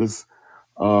Davis,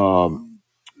 um,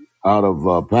 out of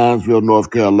Pinesville, North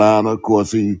Carolina. Of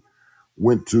course, he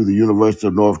went to the University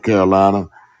of North Carolina,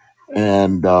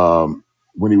 and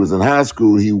When he was in high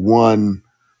school, he won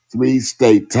 3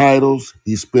 state titles.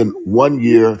 He spent 1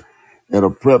 year at a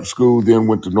prep school, then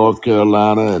went to North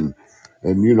Carolina, and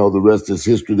the rest is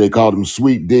history. They called him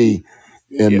Sweet D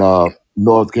in Yeah.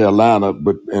 North Carolina,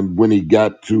 and when he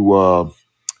got to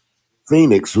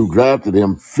Phoenix, who drafted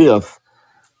him fifth,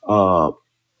 uh,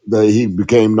 he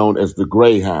became known as the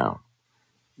Greyhound.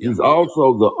 Yeah. He's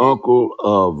also the uncle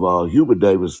of Hubert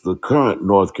Davis, the current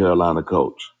North Carolina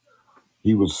coach.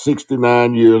 He was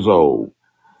 69 years old.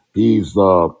 He's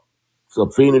the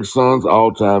Phoenix Suns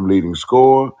all-time leading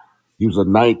scorer. He was a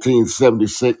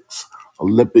 1976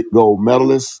 Olympic gold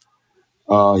medalist.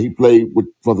 He played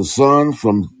for the Suns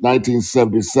from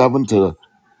 1977 to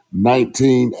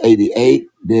 1988.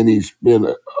 Then he spent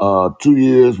 2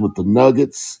 years with the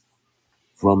Nuggets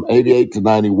from 88 to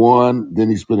 91. Then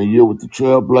he spent a year with the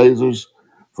Trailblazers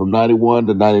from 91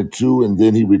 to 92, and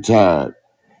then he retired.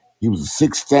 He was a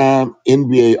 6-time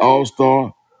NBA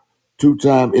All-Star,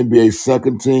 2-time NBA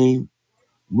second team,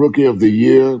 Rookie of the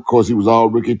Year. Of course, he was all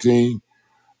rookie team.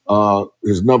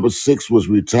 His number 6 was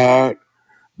retired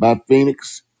by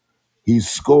Phoenix. He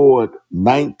scored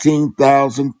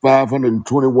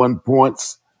 19,521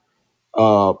 points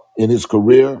in his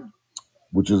career,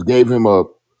 which gave him a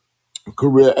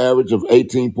career average of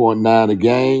 18.9 a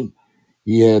game.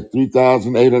 He had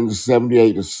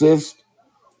 3,878 assists,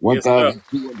 Yes, sir.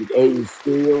 1,280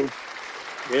 steals,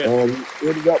 Yeah. and he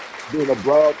ended up being a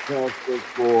broad transfer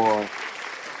for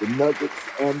the Nuggets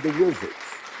and the Wizards.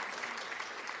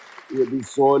 He'll be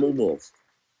sorely missed.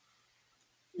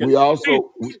 Yeah. We Steve,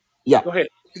 also, yeah, go ahead.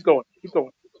 Keep going. Keep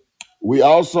going. we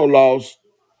also lost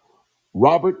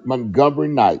Robert Montgomery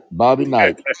Knight, Bobby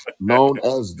Knight, known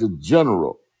as the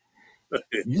General.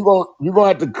 You gonna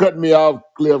have to cut me off,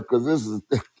 Cliff, because this is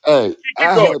hey,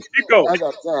 Keep going. Keep going. I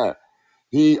got time.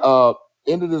 He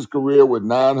ended his career with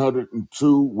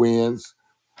 902 wins,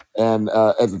 and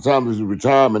at the time of his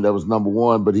retirement, that was number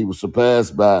one. But he was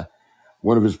surpassed by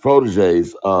one of his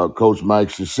proteges, Coach Mike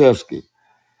Krzyzewski.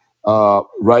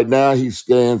 Right now, he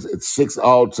stands at 6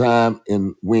 all-time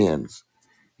in wins.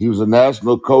 He was a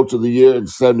National Coach of the Year in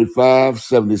 75,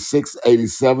 76,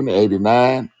 87,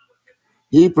 89.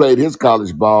 He played his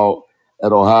college ball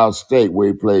at Ohio State, where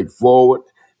he played forward,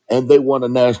 and they won a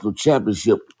national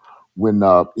championship when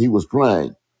he was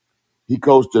playing. He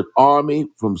coached at Army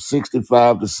from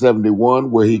 65 to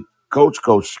 71, where he coached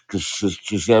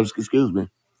Krzyzewski, excuse me.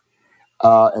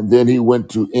 And then he went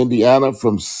to Indiana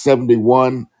from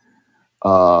 71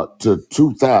 to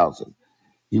 2000.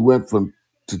 He went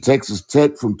to Texas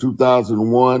Tech from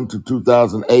 2001 to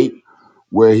 2008,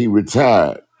 where he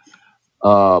retired.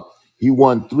 Uh, he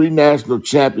won 3 national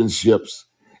championships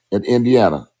at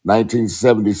Indiana: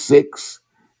 1976,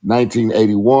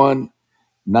 1981,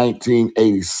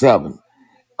 1987.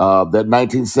 That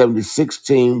 1976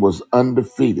 team was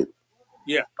undefeated.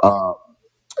 Yeah. Uh,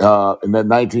 in that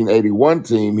 1981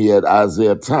 team, he had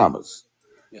Isaiah Thomas.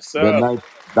 Yes, That sir.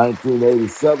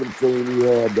 1987 team, he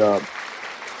had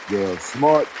the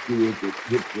smart kid that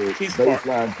hit the Keep smart.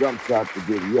 baseline jump shot to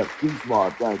get it. Yes, Key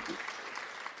Smart, thank you.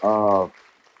 Uh,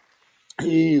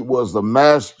 he was the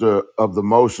master of the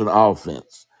motion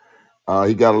offense.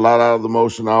 He got a lot out of the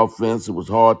motion offense. It was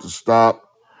hard to stop.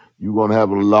 You're going to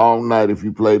have a long night if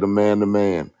you played a man to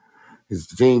man. His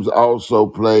teams also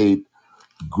played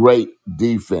great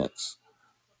defense.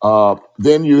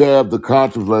 Then you have the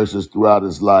controversies throughout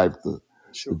his life, the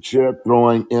Sure. chair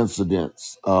throwing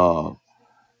incidents. Uh,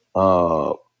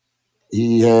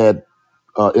 he had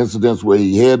incidents where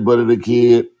he headbutted a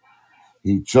kid,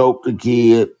 he choked a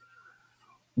kid.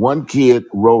 One kid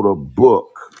wrote a book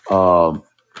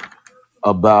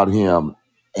about him,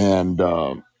 and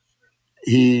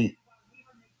he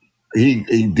he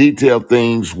detailed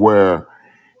things where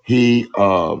he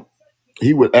uh,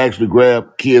 he would actually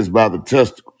grab kids by the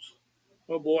testicles,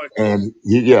 Oh boy. and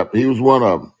he was one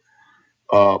of them.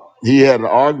 He had an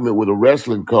argument with a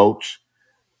wrestling coach.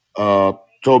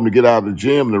 Told him to get out of the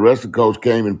gym, and the wrestling coach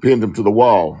came and pinned him to the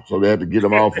wall, so they had to get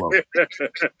him off of it.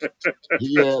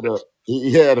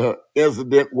 He had a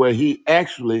incident where he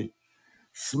actually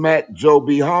smacked Joe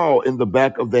B. Hall in the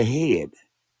back of the head,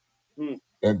 Hmm.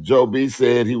 and Joe B.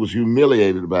 said he was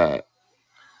humiliated by it.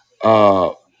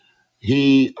 Uh,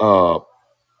 he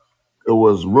It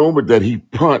was rumored that he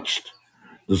punched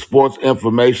the sports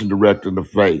information director in the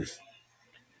face,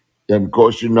 and of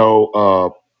course, he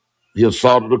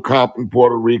assaulted a cop in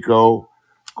Puerto Rico.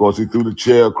 Of course, he threw the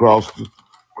chair across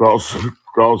across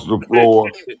the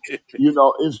floor.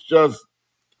 It's just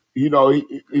he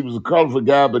was a colorful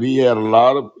guy, but he had a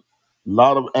lot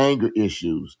of anger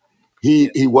issues. He Yeah.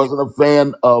 he wasn't a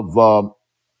fan of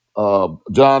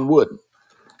John Wooden,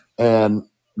 And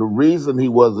the reason he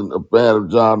wasn't a fan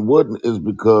of John Wooden is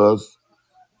because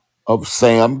of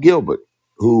Sam Gilbert,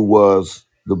 who was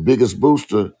the biggest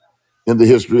booster in the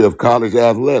history of college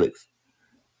athletics.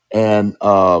 And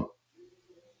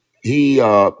he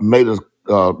made a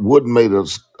Wooden made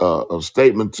a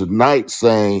statement tonight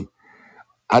saying,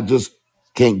 "I just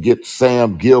can't get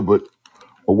Sam Gilbert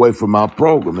away from my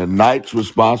program." And Knight's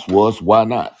response was, "Why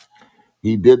not?"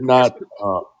 He did Yes, not.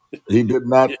 He did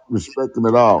not yeah, respect him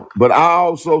at all. But I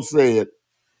also said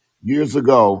years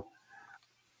ago,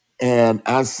 and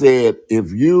I said,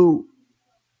 if you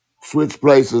switch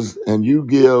places and you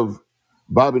give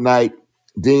Bobby Knight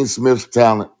Dean Smith's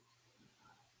talent,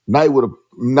 Knight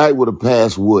would have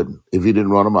passed Wooden if he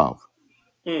didn't run him off.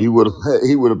 mm,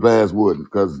 He would have passed Wooden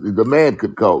because the man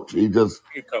could coach. He just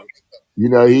good coach.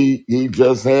 he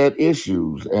just had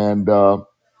issues, and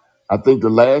I think the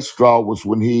last straw was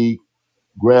when he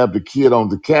grabbed a kid on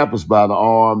the campus by the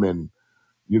arm, and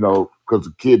because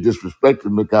the kid disrespected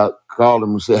him, called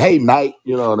him and said, "Hey, Knight,"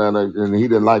 and he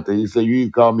didn't like that. He said, "You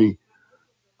either call me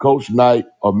Coach Knight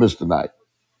or Mister Knight."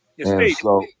 Yeah, And Steve,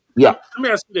 so, let, yeah, let me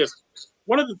ask you this.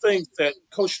 One of the things that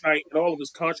Coach Knight and all of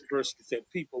his controversies that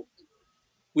people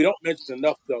we don't mention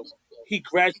enough, though, he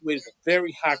graduated a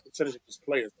very high percentage of his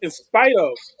players. In spite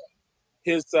of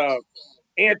his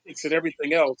antics and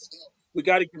everything else, we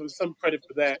got to give him some credit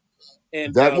for that.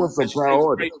 And that was a as you say, he's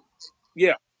priority. great.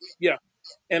 Yeah, yeah.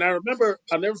 And I remember,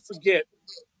 I'll never forget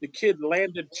the kid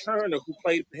Landon Turner who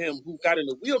played for him, who got in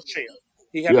a wheelchair.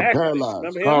 He had Yeah, an accident. paralyzed,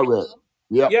 Remember him? car wreck.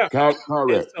 Yep, Yeah. car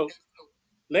And wreck. so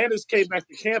Landis came back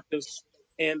to campus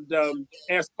and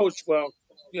asked Coach, "Well,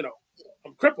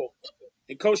 I'm crippled."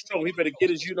 And Coach told him he better get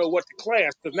his what to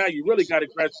class because now you really got to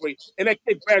graduate. And that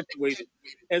kid graduated.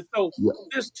 And so Yeah,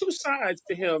 there's two sides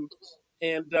to him.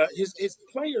 And his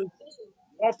players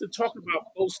often talk about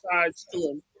both sides to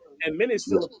him. And many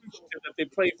yeah, still appreciative that they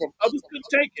played for him. Others couldn't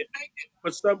take it,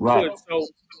 but some right. could. So,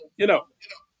 you know,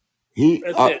 He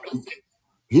that's uh, it.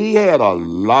 he had a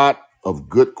lot of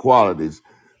good qualities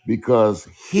because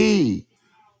he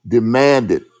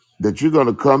demanded that you're going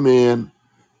to come in,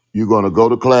 you're going to go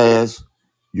to class,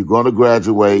 you're going to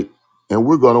graduate, and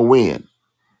we're going to win.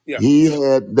 Yeah, He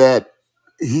had that.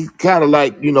 He kind of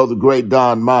like the great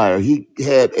Don Meyer. He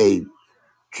had a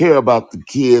care about the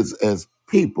kids as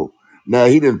people. Now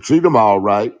he didn't treat them all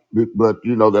right, but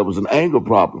there was an anger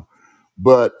problem.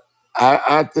 But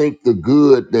I think the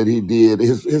good that he did,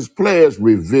 his players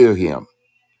revere him.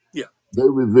 yeah. They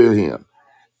revere him,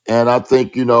 and I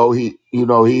think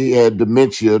he had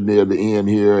dementia near the end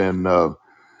here, and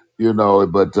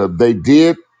but they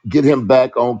did get him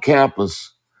back on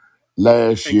campus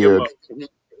last And give year. them up. Mhm.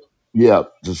 Yeah,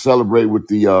 to celebrate with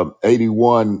the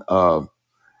 '81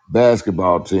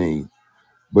 basketball team.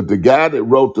 But the guy that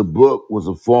wrote the book was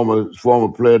a former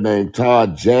player named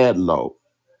Todd Jadlow,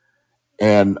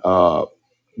 and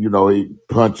he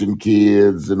punching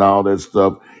kids and all that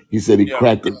stuff. He said he Yeah,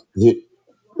 hit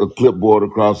a clipboard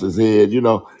across his head.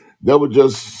 There were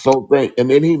just so things. And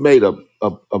then he made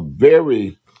a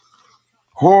very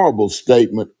horrible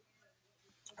statement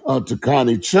to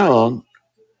Connie Chung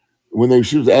when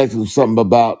she was asking him something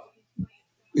about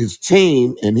his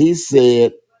team, and he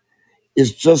said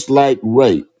it's just like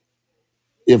rape.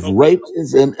 If okay, rape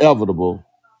is inevitable,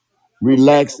 okay.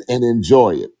 relax and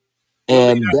enjoy it. We'll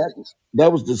leave And that.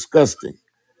 that was disgusting.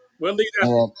 We'll leave that.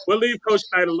 And We'll leave Coach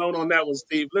Knight alone on that one,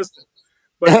 Steve. Listen.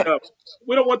 But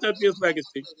we don't want that to be his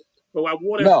legacy. But I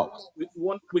want to. no,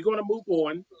 We're going to move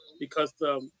on because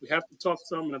we have to talk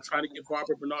some, and I'm trying to get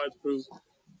Barbara Bernard through.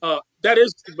 That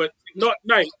is, but not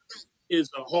Knight is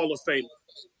a Hall of Famer,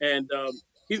 and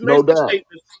he's made no some doubt.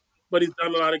 statements, but he's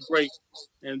done a lot of great.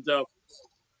 And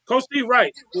Coach Steve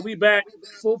Wright will be back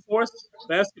full force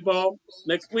basketball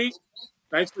next week.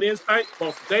 Thanks for the insight,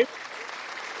 both David,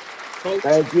 Coach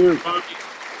Thank you. Bobby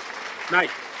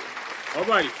Knight. All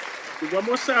righty. Do one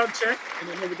more sound check, and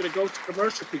then we're going to go to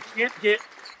commercial. If we can't get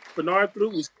Bernard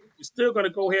through, we're still going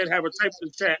to go ahead and have a type in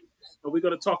the chat, and we're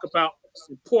going to talk about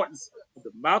the importance of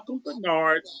the Malcolm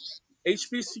Bernard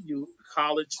HBCU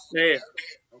College Fair.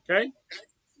 Okay?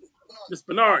 Miss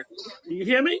Bernard, can you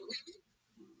hear me?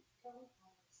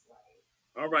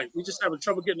 All right. We just having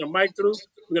trouble getting the mic through.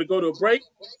 We're going to go to a break,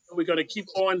 and we're going to keep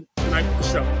on tonight with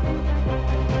the show.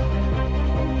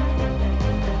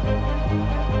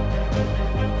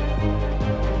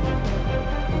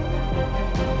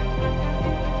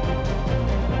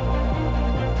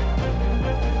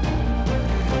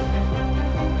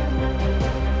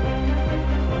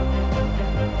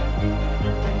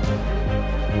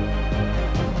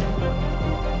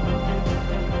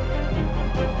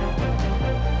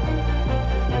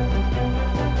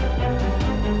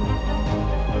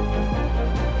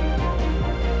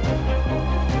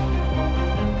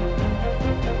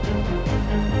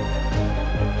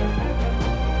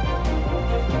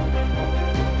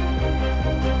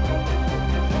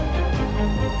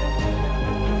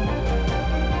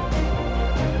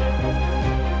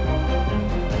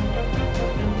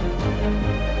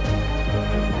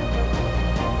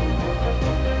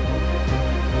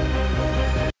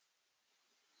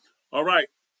 All right.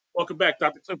 Welcome back,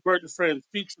 Dr. Cliff Burt and friends,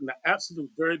 featuring the absolute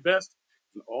very best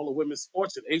in all of women's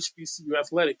sports and HBCU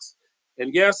athletics.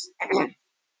 And yes,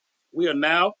 we are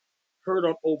now heard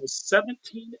on over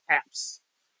 17 apps.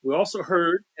 We also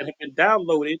heard and have been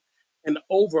downloaded in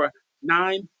over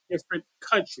 9 different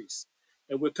countries.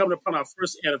 And we're coming upon our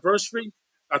first anniversary.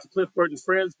 Dr. Cliff Burt and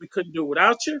friends, we couldn't do it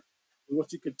without you. We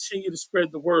want you to continue to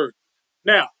spread the word.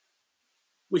 Now,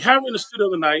 we have her in the studio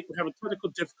tonight. We're having technical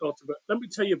difficulty, but let me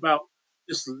tell you about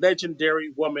this legendary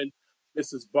woman,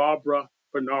 Mrs. Barbara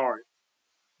Bernard.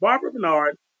 Barbara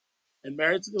Bernard, and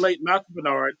married to the late Malcolm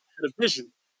Bernard, had a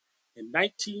vision in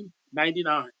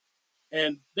 1999.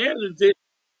 And they had a vision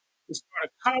to start a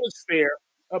college fair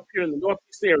up here in the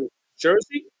Northeast area,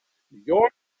 Jersey, New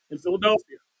York, and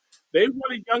Philadelphia. They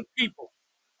wanted young people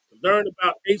to learn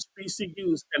about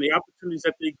HBCUs and the opportunities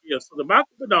that they give. So the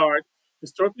Malcolm Bernard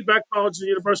Historically Black Colleges and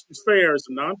Universities Fair is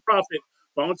a nonprofit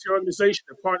volunteer organization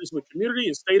that partners with community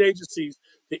and state agencies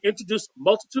to introduce a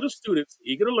multitude of students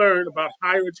eager to learn about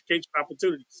higher education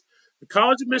opportunities. The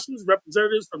college admissions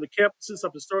representatives from the campuses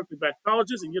of historically black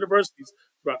colleges and universities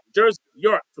throughout New Jersey, New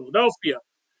York, Philadelphia.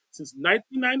 Since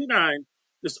 1999,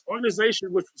 this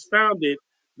organization, which was founded,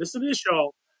 listen to this,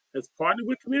 y'all, has partnered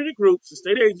with community groups and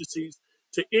state agencies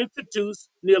to introduce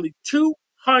nearly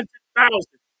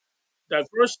 200,000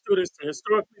 diverse students to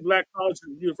historically black colleges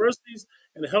and universities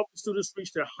and to help the students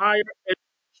reach their higher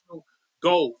educational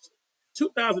goals. In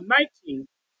 2019,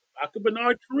 Dr.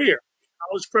 Bernard Career, a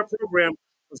college prep program,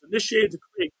 was initiated to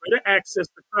create greater access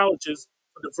to colleges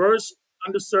for diverse,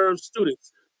 underserved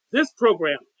students. This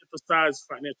program emphasized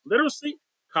financial literacy,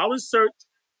 college search,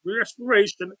 career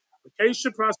exploration,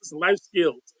 application process, and life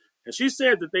skills. And she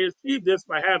said that they achieved this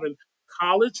by having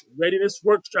college readiness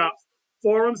workshops,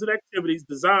 forums, and activities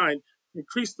designed to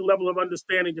increase the level of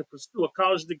understanding to pursue a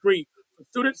college degree for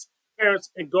students, parents,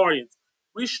 and guardians.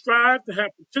 We strive to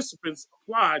have participants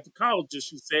apply to colleges,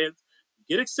 she says,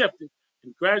 get accepted,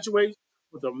 and graduate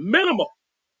with a minimal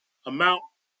amount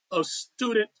of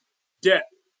student debt.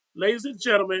 Ladies and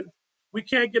gentlemen, we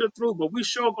can't get it through, but we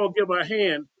sure gonna give her a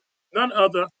hand. None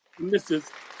other than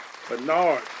Mrs.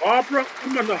 Bernard. Barbara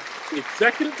Bernard, the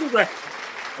executive director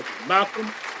of the Malcolm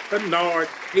Bernard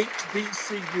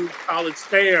HBCU College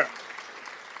Fair.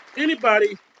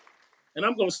 Anybody, and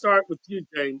I'm going to start with you,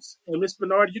 James. And Miss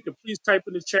Bernard, you can please type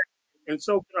in the chat, and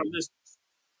so can our listeners.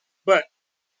 But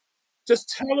just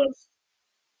tell us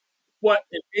what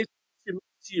an HBCU means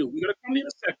to you. We're going to come to you in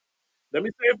a second. Let me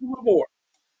say a few more.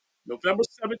 November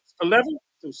 7th, 11th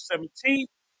through 17th,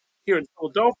 here in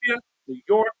Philadelphia, New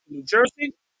York, New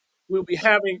Jersey. We'll be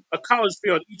having a college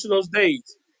fair on each of those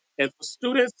days. And for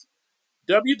students,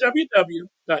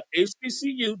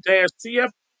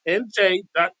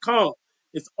 www.hbcu-cfnj.com.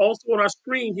 It's also on our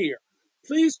screen here.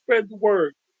 Please spread the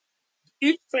word.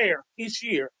 Each fair, each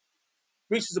year,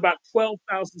 reaches about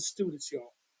 12,000 students,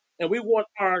 y'all. And we want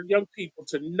our young people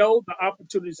to know the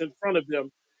opportunities in front of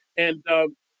them. And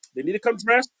they need to come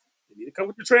dressed. They need to come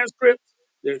with the transcripts.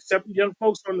 They're accepting young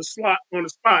folks on the spot.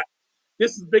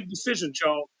 This is a big decision,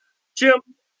 y'all. Jim,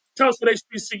 tell us what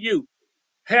HBCU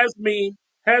has meant,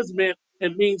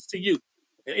 and means to you.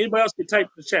 And anybody else can type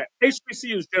in the chat.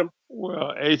 HBCUs, Jim.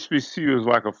 Well, HBCU is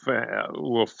like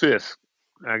well, Fisk.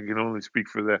 I can only speak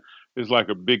for that. It's like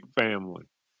a big family.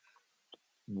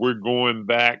 We're going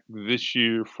back this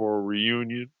year for a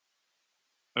reunion.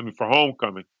 I mean, for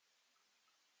homecoming.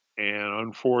 And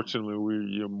unfortunately,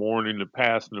 we're mourning the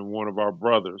passing of one of our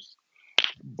brothers.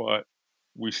 But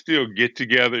we still get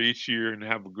together each year and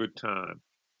have a good time.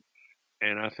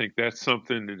 And I think that's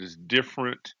something that is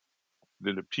different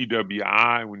than the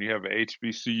PWI. When you have an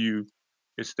HBCU,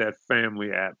 it's that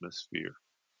family atmosphere.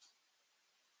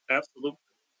 Absolutely.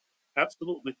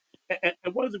 Absolutely.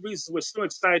 And one of the reasons we're so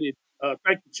excited,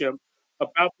 thank you, Jim,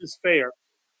 about this fair,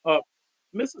 uh,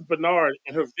 Mrs. Bernard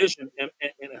and her vision and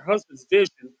her husband's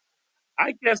vision,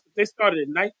 I guess if they started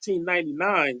in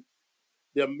 1999,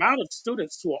 the amount of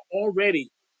students who are already,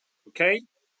 okay,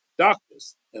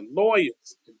 doctors and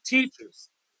lawyers and teachers,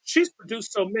 she's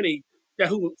produced so many that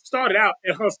who started out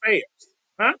at her fairs,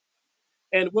 huh?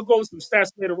 And we'll go over some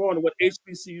stats later on what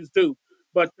HBCUs do.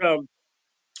 But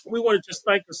we want to just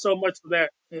thank her so much for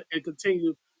that and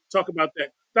continue to talk about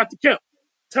that. Dr. Kemp,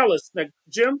 tell us, now,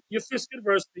 Jim, you're Fisk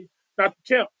University. Dr.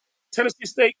 Kemp, Tennessee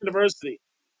State University.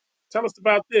 Tell us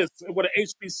about this and what an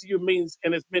HBCU means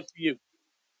and it's meant to you.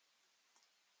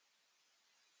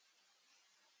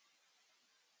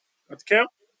 Dr. Kemp,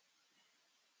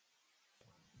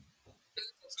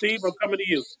 Steve, I'm coming to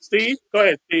you. Steve, go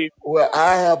ahead, Steve. Well,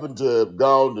 I happen to have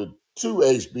gone to two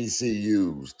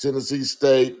HBCUs, Tennessee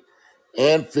State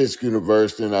and Fisk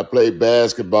University, and I played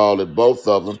basketball at both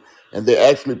of them. And they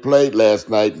actually played last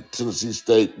night. Tennessee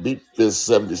State beat Fisk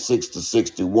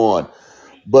 76-61.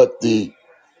 But the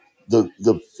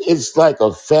it's like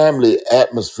a family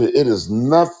atmosphere. It is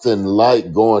nothing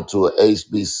like going to a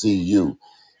HBCU.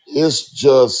 It's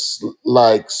just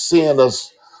like seeing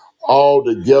us all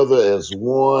together as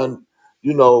one,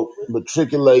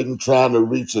 matriculating, trying to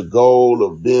reach a goal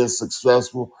of being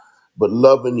successful, but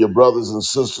loving your brothers and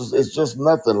sisters. It's just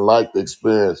nothing like the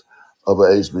experience of a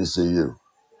HBCU.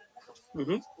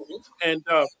 Hmm. And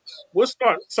we'll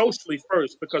start socially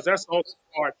first because that's also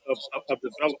part of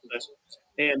development.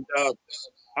 And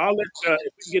I'll let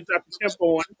if we can get Dr. Kemp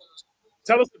on,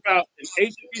 tell us about an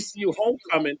HBCU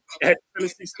homecoming at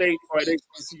Tennessee State or at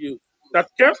HBCU. Dr.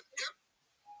 Kemp,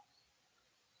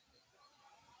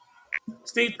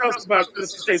 Steve, tell us about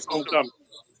Tennessee State's homecoming.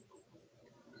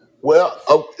 Well,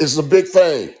 it's a big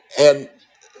thing, and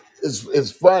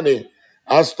it's funny.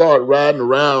 I start riding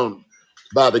around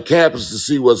by the campus to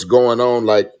see what's going on,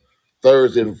 like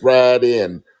Thursday and Friday,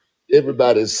 and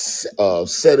everybody's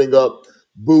setting up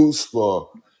booths for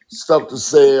stuff to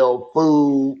sell,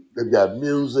 food. They've got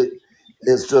music.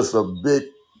 It's just a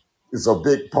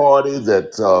big party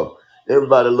that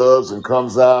everybody loves and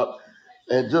comes out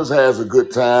and just has a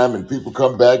good time. And people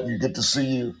come back. You get to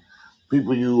see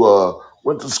people you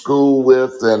went to school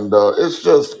with, and it's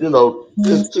just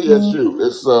it's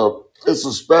TSU. It's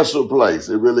a special place.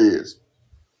 It really is.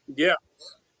 Yeah.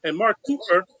 And Mark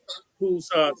Cooper, whose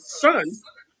son,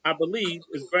 I believe,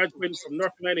 is graduating from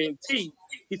North Carolina A&T,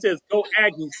 he says, "Go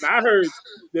Aggies." Now I heard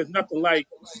there's nothing like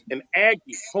an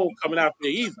Aggie homecoming out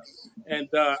there either, and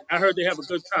I heard they have a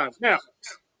good time. Now,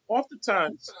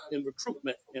 oftentimes in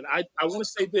recruitment, and I want to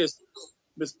say this,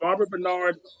 Miss Barbara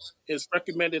Bernard is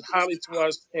recommended highly to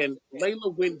us, and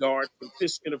Layla Wingard from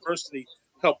Fisk University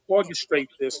helped orchestrate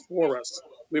this for us.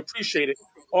 We appreciate it.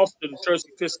 Also, the New Jersey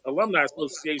Fisk Alumni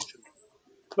Association.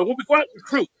 But when we go out and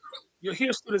recruit, you'll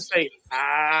hear students say,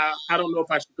 I don't know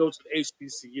if I should go to the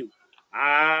HBCU.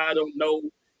 I don't know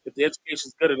if the education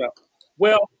is good enough.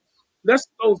 Well, let's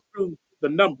go through the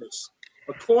numbers.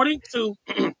 According to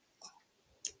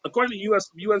according to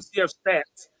UNCF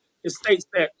stats, it states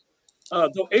that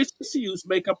though HBCUs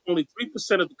make up only 3%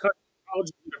 of the country's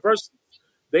colleges and universities,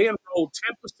 they enroll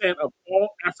 10% of all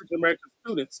African American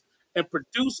students and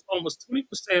produce almost 20%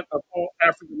 of all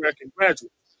African American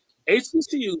graduates.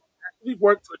 HBCUs actively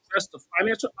work to address the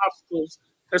financial obstacles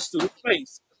that students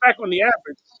face. In fact, on the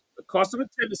average, the cost of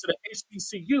attendance at an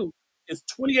HBCU is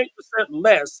 28%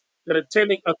 less than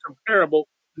attending a comparable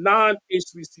non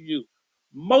HBCU.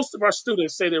 Most of our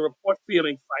students say they report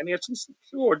feeling financially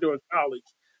secure during college,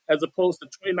 as opposed to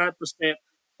 29%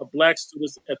 of Black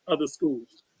students at other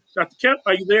schools. Dr. Kemp,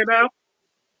 are you there now?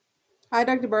 Hi,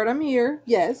 Dr. Bird. I'm here.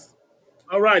 Yes.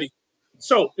 All righty.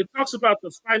 So it talks about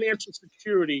the financial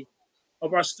security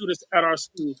of our students at our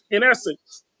schools. In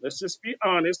essence, let's just be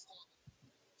honest,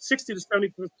 60 to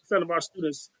 70% of our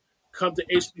students come to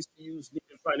HBCUs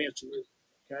needing financial aid.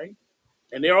 Okay.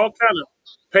 And they're all kind of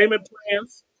payment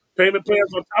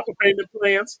plans on top of payment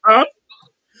plans. Huh?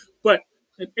 But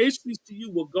an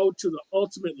HBCU will go to the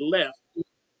ultimate left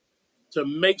to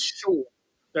make sure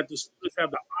that the students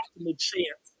have the optimal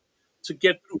chance to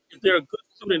get through if they're a good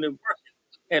student and working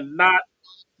and not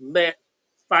let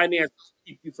finances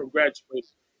keep you from graduating.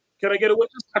 Can I get a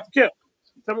witness? Dr. Kemp,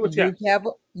 tell me what you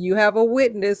You have a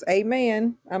witness.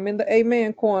 Amen. I'm in the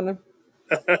amen corner.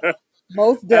 have.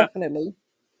 Most uh, definitely.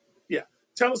 yeah.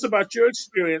 Tell us about your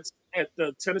experience at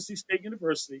the Tennessee State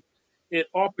University. It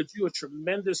offered you a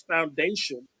tremendous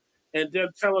foundation. And then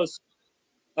tell us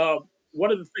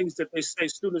one of the things that they say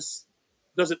students,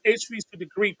 does an HBCU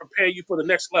degree prepare you for the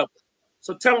next level?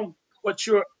 So tell them what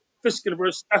your Fisk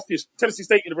University, Tennessee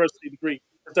State University degree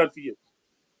has done for you.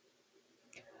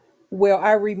 Well,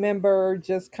 I remember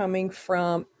just coming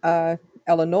from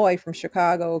Illinois, from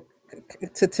Chicago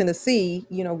to Tennessee,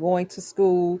 going to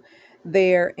school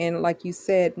there. And like you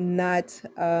said, not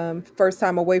first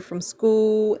time away from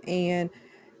school and,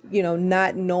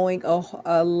 not knowing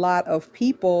a lot of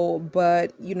people,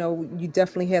 but, you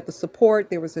definitely had the support.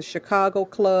 There was a Chicago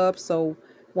club. So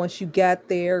once you got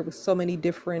there, it was so many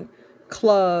different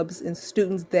clubs and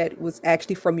students that was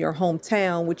actually from your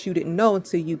hometown, which you didn't know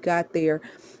until you got there.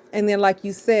 And then, like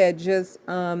you said, just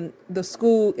the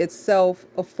school itself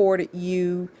afforded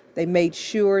you, they made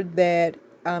sure that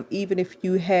even if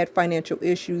you had financial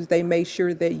issues, they made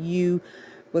sure that you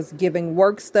was giving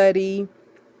work study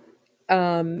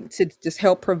to just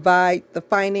help provide the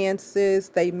finances.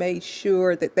 They made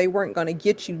sure that they weren't going to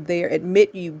get you there,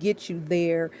 get you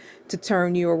there to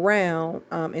turn you around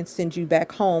and send you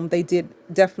back home. They did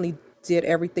definitely did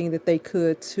everything that they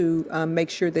could to make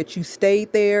sure that you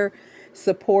stayed there,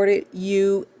 supported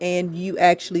you, and you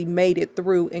actually made it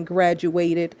through and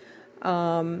graduated,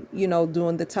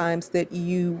 during the times that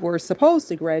you were supposed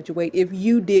to graduate if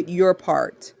you did your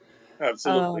part.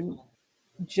 Absolutely.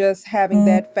 Just having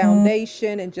that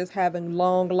foundation and just having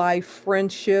long life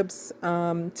friendships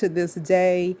to this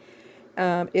day,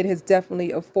 it has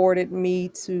definitely afforded me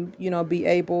to, be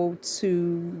able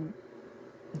to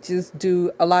just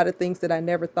do a lot of things that I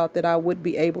never thought that I would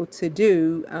be able to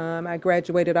do. I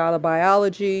graduated out of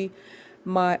biology.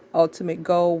 My ultimate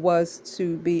goal was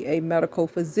to be a medical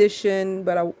physician,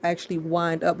 but I actually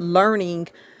wind up learning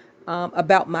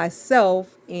about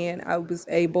myself, and I was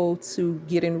able to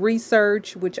get in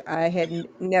research, which I had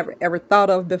never ever thought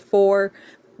of before,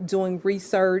 doing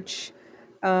research,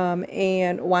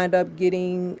 and wind up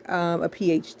getting a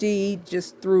PhD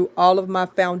just through all of my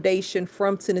foundation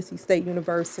from Tennessee State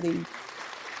University.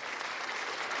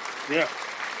 Yeah.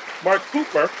 Mark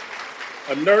Cooper,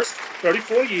 a nurse,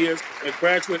 34 years, and a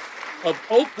graduate of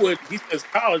Oakwood. He says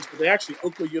college, but they actually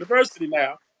Oakwood University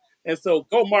now. And so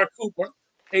go Mark Cooper,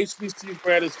 HBCU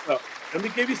grad as well. Let me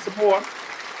give you some more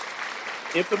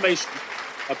information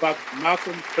about the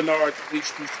Malcolm Bernard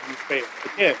HBCU fair.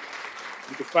 Again,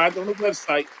 you can find it on the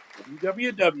website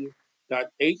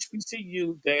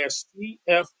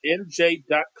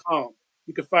www.hbcu-cfnj.com.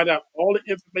 You can find out all the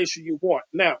information you want.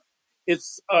 Now,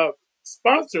 it's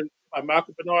sponsored by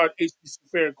Malcolm Bernard HBCU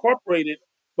Fair Incorporated,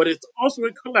 but it's also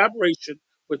in collaboration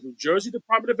with New Jersey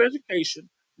Department of Education,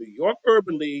 New York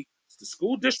Urban League, the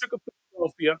School District of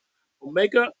Philadelphia,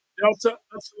 Omega Delta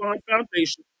Upsilon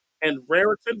Foundation, and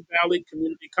Raritan Valley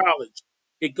Community College.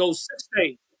 It goes 6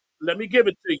 days. Let me give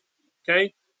it to you.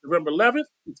 Okay. November 11th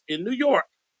is in New York.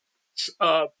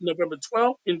 November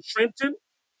 12th in Trenton.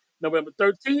 November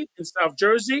 13th in South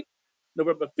Jersey.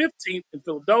 November 15th in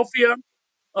Philadelphia.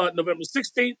 November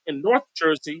 16th in North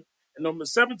Jersey. And November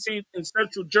 17th in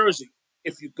Central Jersey.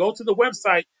 If you go to the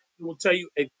website, it will tell you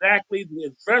exactly the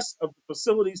address of the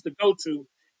facilities to go to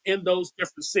in those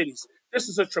different cities. This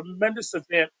is a tremendous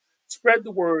event. Spread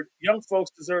the word. Young folks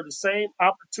deserve the same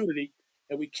opportunity,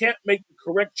 and we can't make the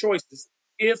correct choices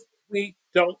if we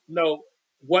don't know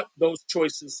what those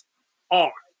choices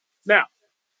are. Now,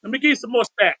 let me give you some more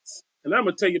stats, and I'm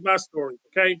going to tell you my story,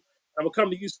 okay? I'm going to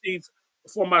come to you, Steve,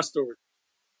 before my story.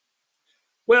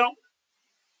 Well,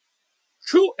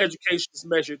 true education is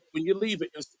measured when you leave an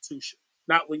institution,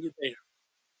 not when you're there.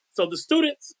 So the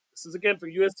students, this is again for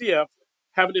USDF,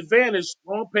 have an advantage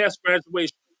long past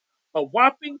graduation. A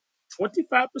whopping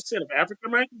 25% of African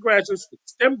American graduates with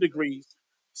STEM degrees,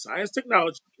 science,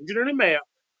 technology, engineering, and math,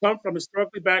 come from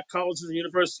historically black colleges and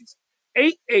universities.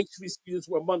 8 HBCUs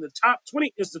were among the top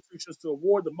 20 institutions to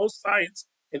award the most science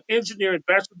and engineering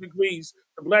bachelor degrees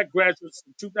to black graduates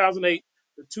from 2008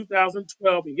 to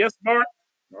 2012. And yes, Mark,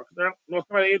 North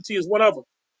Carolina A&T is one of them.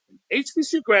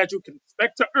 HBCU graduate can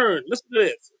expect to earn, listen to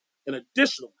this, an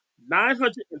additional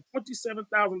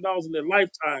 $927,000 in their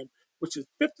lifetime, which is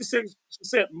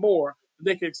 56% more than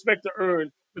they can expect to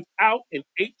earn without an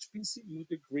HBCU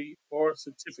degree or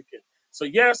certificate. So,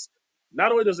 yes,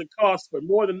 not only does it cost, but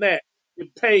more than that,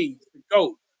 it pays to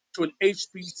go to an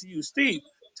HBCU. Steve,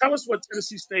 tell us what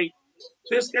Tennessee State,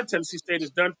 this and Tennessee State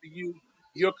has done for you,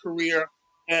 your career,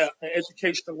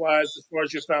 educational wise, as far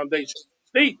as your foundation.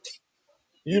 Steve.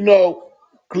 You know,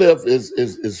 Cliff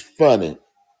is funny.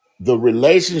 The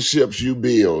relationships you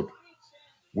build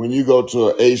when you go to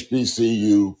a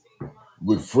HBCU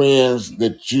with friends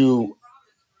that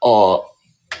are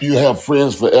you have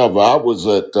friends forever. I was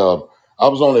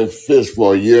only at Fisk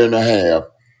for a year and a half,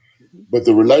 Mhm. but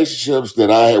the relationships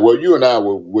that I had, well, you and I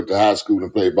were with the high school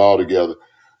and played ball together,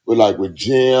 but like with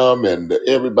Jim and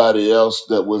everybody else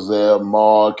that was there,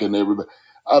 Mark and everybody.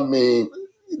 I mean,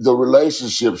 the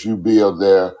relationships you build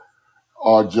there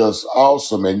are just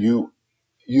awesome, and you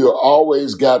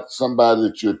always got somebody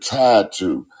that you're tied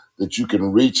to that you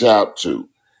can reach out to.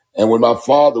 And when my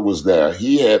father was there,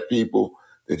 he had people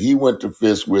that he went to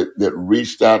Fisk with that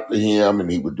reached out to him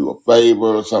and he would do a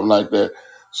favor or something like that.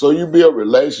 So you build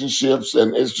relationships,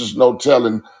 and it's just no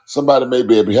telling, somebody may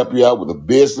be able to help you out with a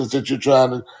business that you're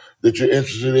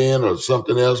interested in or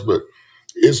something else. But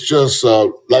it's just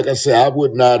like I said, I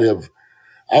wouldn't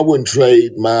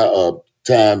trade my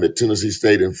time at Tennessee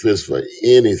State and Fisk for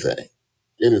anything.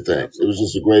 Anything. It was Absolutely.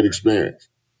 just a great experience.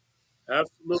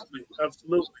 Absolutely,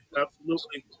 absolutely,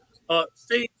 absolutely.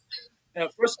 Steve,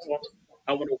 first of all,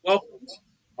 I want to welcome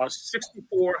our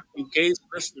 64 engaged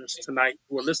listeners tonight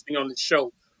who are listening on the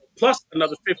show, plus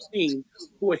another 15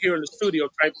 who are here in the studio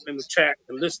typing in the chat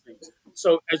and listening.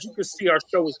 So as you can see, our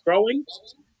show is growing.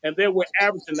 and then we're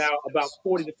averaging now about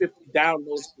 40 to 50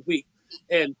 downloads per week.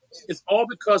 And it's all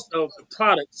because of the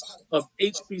products of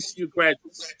HBCU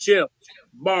graduates, Jim,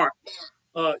 Mark,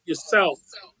 yourself,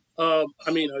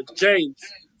 James,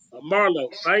 Marlo,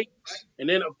 right? And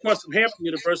then, of course, from Hampton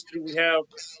University, we have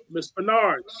Miss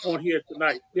Bernard on here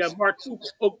tonight. We have Mark Cooper,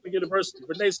 Oakland University,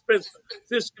 Renee Spencer,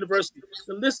 Fisk University.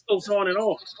 The list goes on and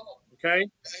on, okay?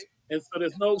 And so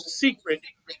there's no secret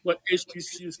what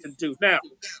HBCUs can do. Now,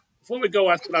 before we go,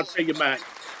 I'll tell you mine.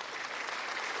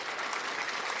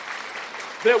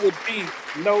 There would be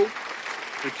no,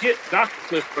 forget Dr.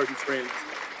 Cliff Burton friends,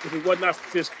 if it was not for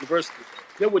Fisk University.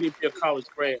 There wouldn't even be a college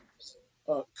grad.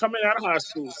 Coming out of high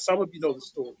school, some of you know the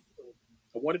story.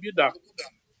 I want to be a doctor.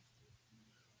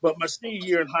 But my senior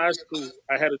year in high school,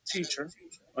 I had a teacher,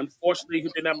 unfortunately, who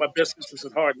didn't have my best interests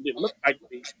at heart and didn't look like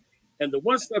me. And the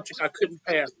one subject I couldn't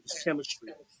pass was chemistry.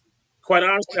 Quite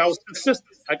honestly, I was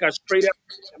consistent. I got straight F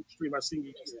in chemistry my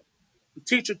senior year. The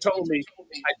teacher told me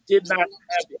I did not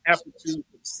have the aptitude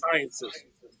for the sciences,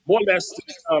 more or less to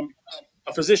become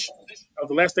a physician. That was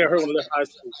the last thing I heard when I left high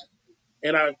school.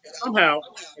 And I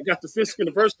got to Fisk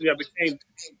University. I became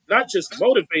not just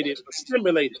motivated, but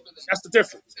stimulated. That's the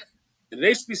difference. In an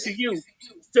HBCU,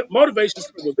 motivation is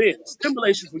from within.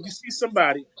 Stimulation is when you see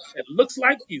somebody that looks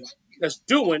like you that's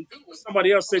doing what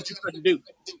somebody else said you couldn't do.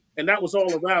 And that was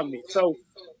all around me. So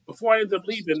before I ended up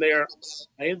leaving there,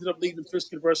 I ended up leaving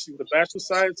Fisk University with a Bachelor of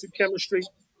Science in Chemistry,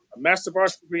 a Master of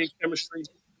Arts degree in Chemistry.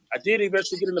 I did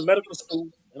eventually get into medical school,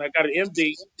 and I got an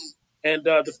MD. And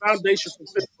the foundation for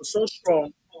Fisk was so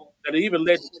strong that it even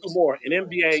led to two more, an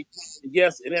MBA, and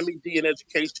yes, an MED in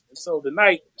education. And so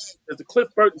tonight, as the Cliff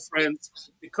Burton friends,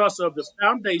 because of the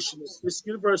foundation of Fisk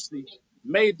University,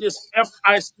 made this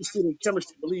high school student in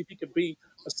chemistry believe he could be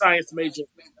a science major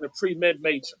and a pre-med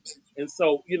major. And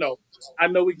so, I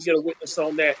know we can get a witness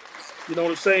on that. You know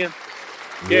what I'm saying?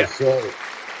 Yeah. Yes, sir.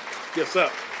 Yes,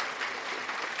 sir.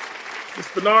 Ms.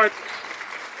 Bernard,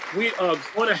 we are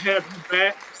going to have you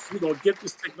back. We're going to get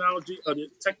this technology, the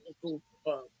technical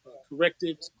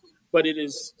corrected, but it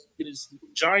is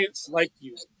giants like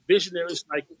you, visionaries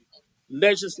like you,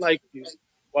 legends like you.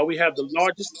 While we have the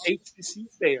largest HBC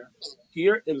fair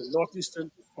here in the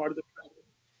northeastern part of the country,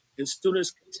 and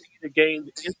students continue to gain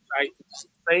the insight into the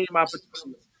same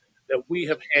opportunities that we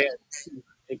have had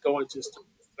in going to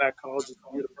black colleges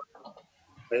and universities.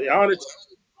 And the honor to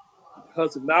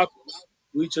because of Malcolm,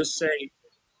 we just say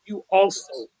you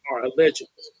also are a legend.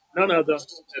 None other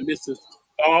than Mrs.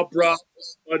 Barbara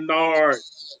Bernard.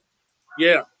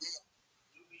 Yeah.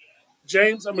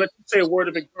 James, I'm going to let you say a word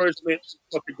of encouragement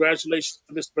or congratulations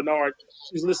to Miss Bernard.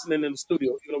 She's listening in the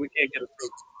studio, even though we can't get her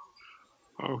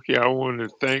through. Okay, I want to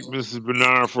thank Mrs.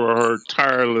 Bernard for her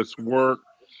tireless work.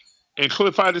 And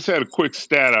Cliff, I just had a quick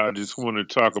stat I just want to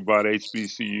talk about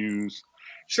HBCUs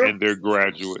Sure. and their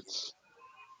graduates.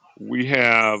 We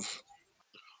have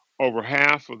over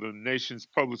half of the nation's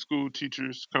public school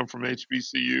teachers come from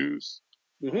HBCUs.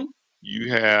 Hmm.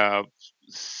 You have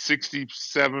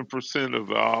 67%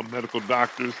 of all medical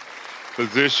doctors,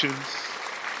 physicians,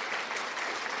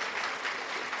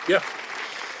 Yeah.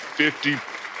 50,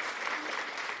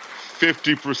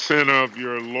 50% of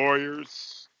your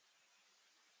lawyers,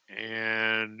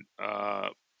 and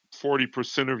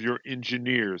 40% of your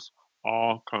engineers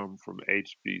all come from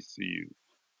HBCU.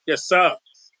 Yes, sir.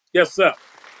 Yes, sir.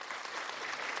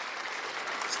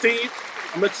 Steve,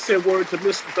 I'm going to let you say a word to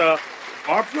Mrs.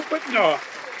 Barbara Bernard.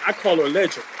 I call her a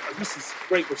legend. This is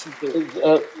great what she's doing.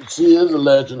 She is a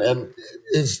legend, and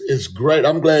it's great.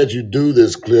 I'm glad you do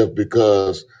this, Cliff,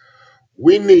 because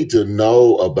we need to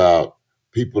know about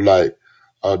people like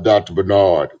Dr.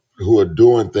 Bernard who are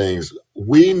doing things.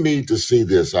 We need to see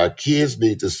this. Our kids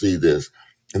need to see this,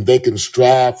 and they can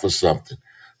strive for something.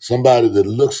 Somebody that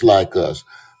looks like us,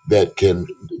 that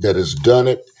has done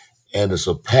it, and it's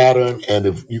a pattern. And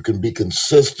if you can be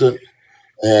consistent,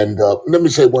 and let me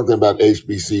say one thing about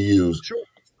HBCUs: Sure.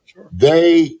 Sure.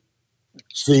 they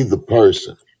see the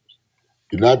person.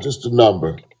 You're not just a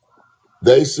number.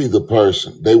 They see the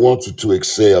person. They want you to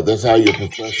excel. That's how your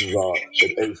professors are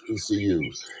at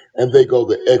HBCUs. And they go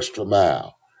the extra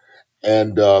mile.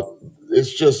 And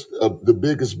it's just the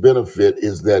biggest benefit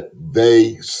is that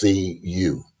they see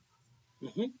you.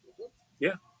 Hmm.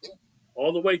 Yeah.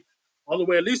 All the way, all the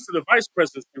way, at least to the vice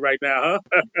presidency right now,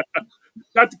 huh?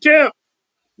 Dr. Kemp,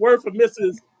 word from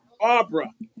Mrs. Barbara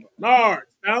Bernard,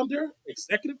 founder,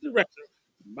 executive director,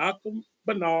 Malcolm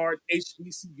Bernard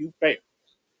HBCU Fair.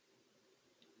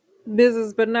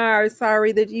 Mrs. Bernard,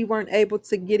 sorry that you weren't able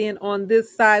to get in on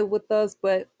this side with us,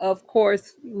 but of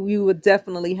course, we would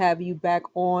definitely have you back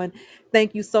on.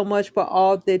 Thank you so much for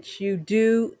all that you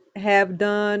do, have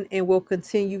done, and will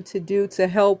continue to do to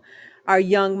help our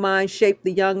young minds, shape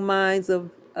the young minds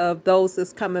of those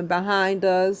that's coming behind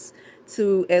us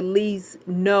to at least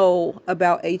know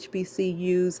about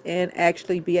HBCUs and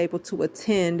actually be able to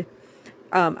attend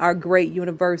our great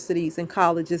universities and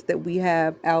colleges that we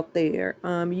have out there.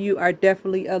 You are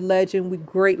definitely a legend. We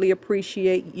greatly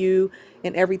appreciate you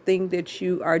and everything that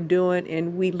you are doing,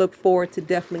 and we look forward to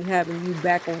definitely having you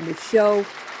back on the show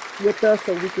with us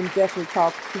so we can definitely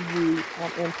talk to you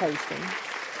in person.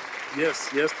 Yes,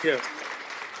 yes, yes.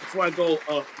 Before I go,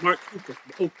 Mark Cooper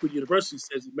from Oakwood University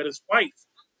says he met his wife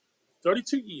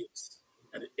 32 years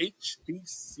at an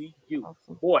HBCU.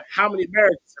 Awesome. Boy, how many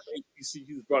marriages have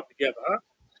HBCUs brought together, huh?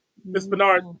 Miss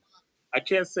Bernard, Mhm. I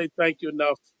can't say thank you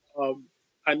enough.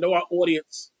 I know our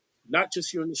audience, not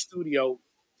just here in the studio,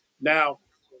 now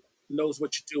knows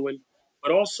what you're doing,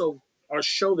 but also our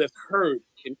show that's heard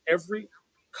in every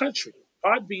country.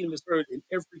 Podbean is heard in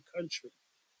every country.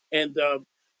 And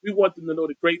we want them to know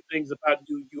the great things about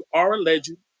you. You are a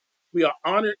legend. We are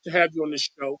honored to have you on the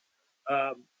show.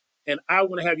 Um, and I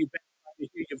want to have you back to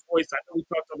hear your voice. I know we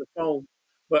talked on the phone,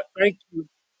 but thank you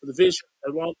for the vision,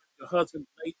 along with your husband,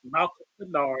 late Malcolm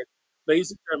Bernard.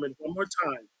 Ladies and gentlemen, one more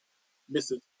time,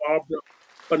 Mrs. Barbara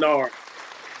Bernard.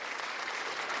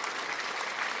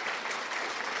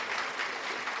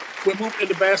 We're moving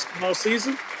into basketball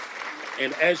season.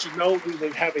 And as you know, we've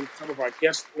been having some of our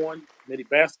guests on. Many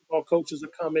basketball coaches are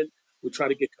coming. We're trying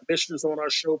to get commissioners on our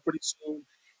show pretty soon.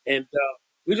 And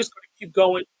we're just going to keep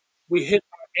going. We hit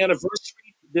our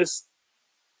anniversary this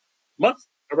month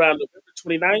around November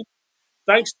 29th.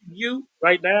 Thanks to you,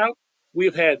 right now,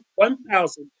 we've had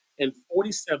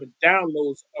 1,047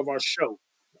 downloads of our show.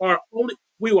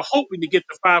 We were hoping to get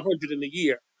to 500 in a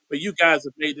year, but you guys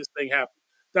have made this thing happen.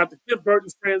 Dr. Cliff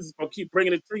Burton's friends is going to keep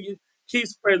bringing it to you, keep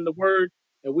spreading the word,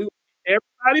 and we will get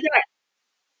everybody back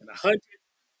in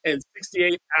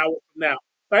 168 hours from now.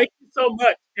 Thank you so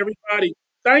much, everybody.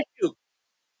 Thank you,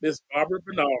 Miss Barbara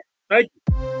Bernard. Thank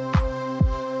you.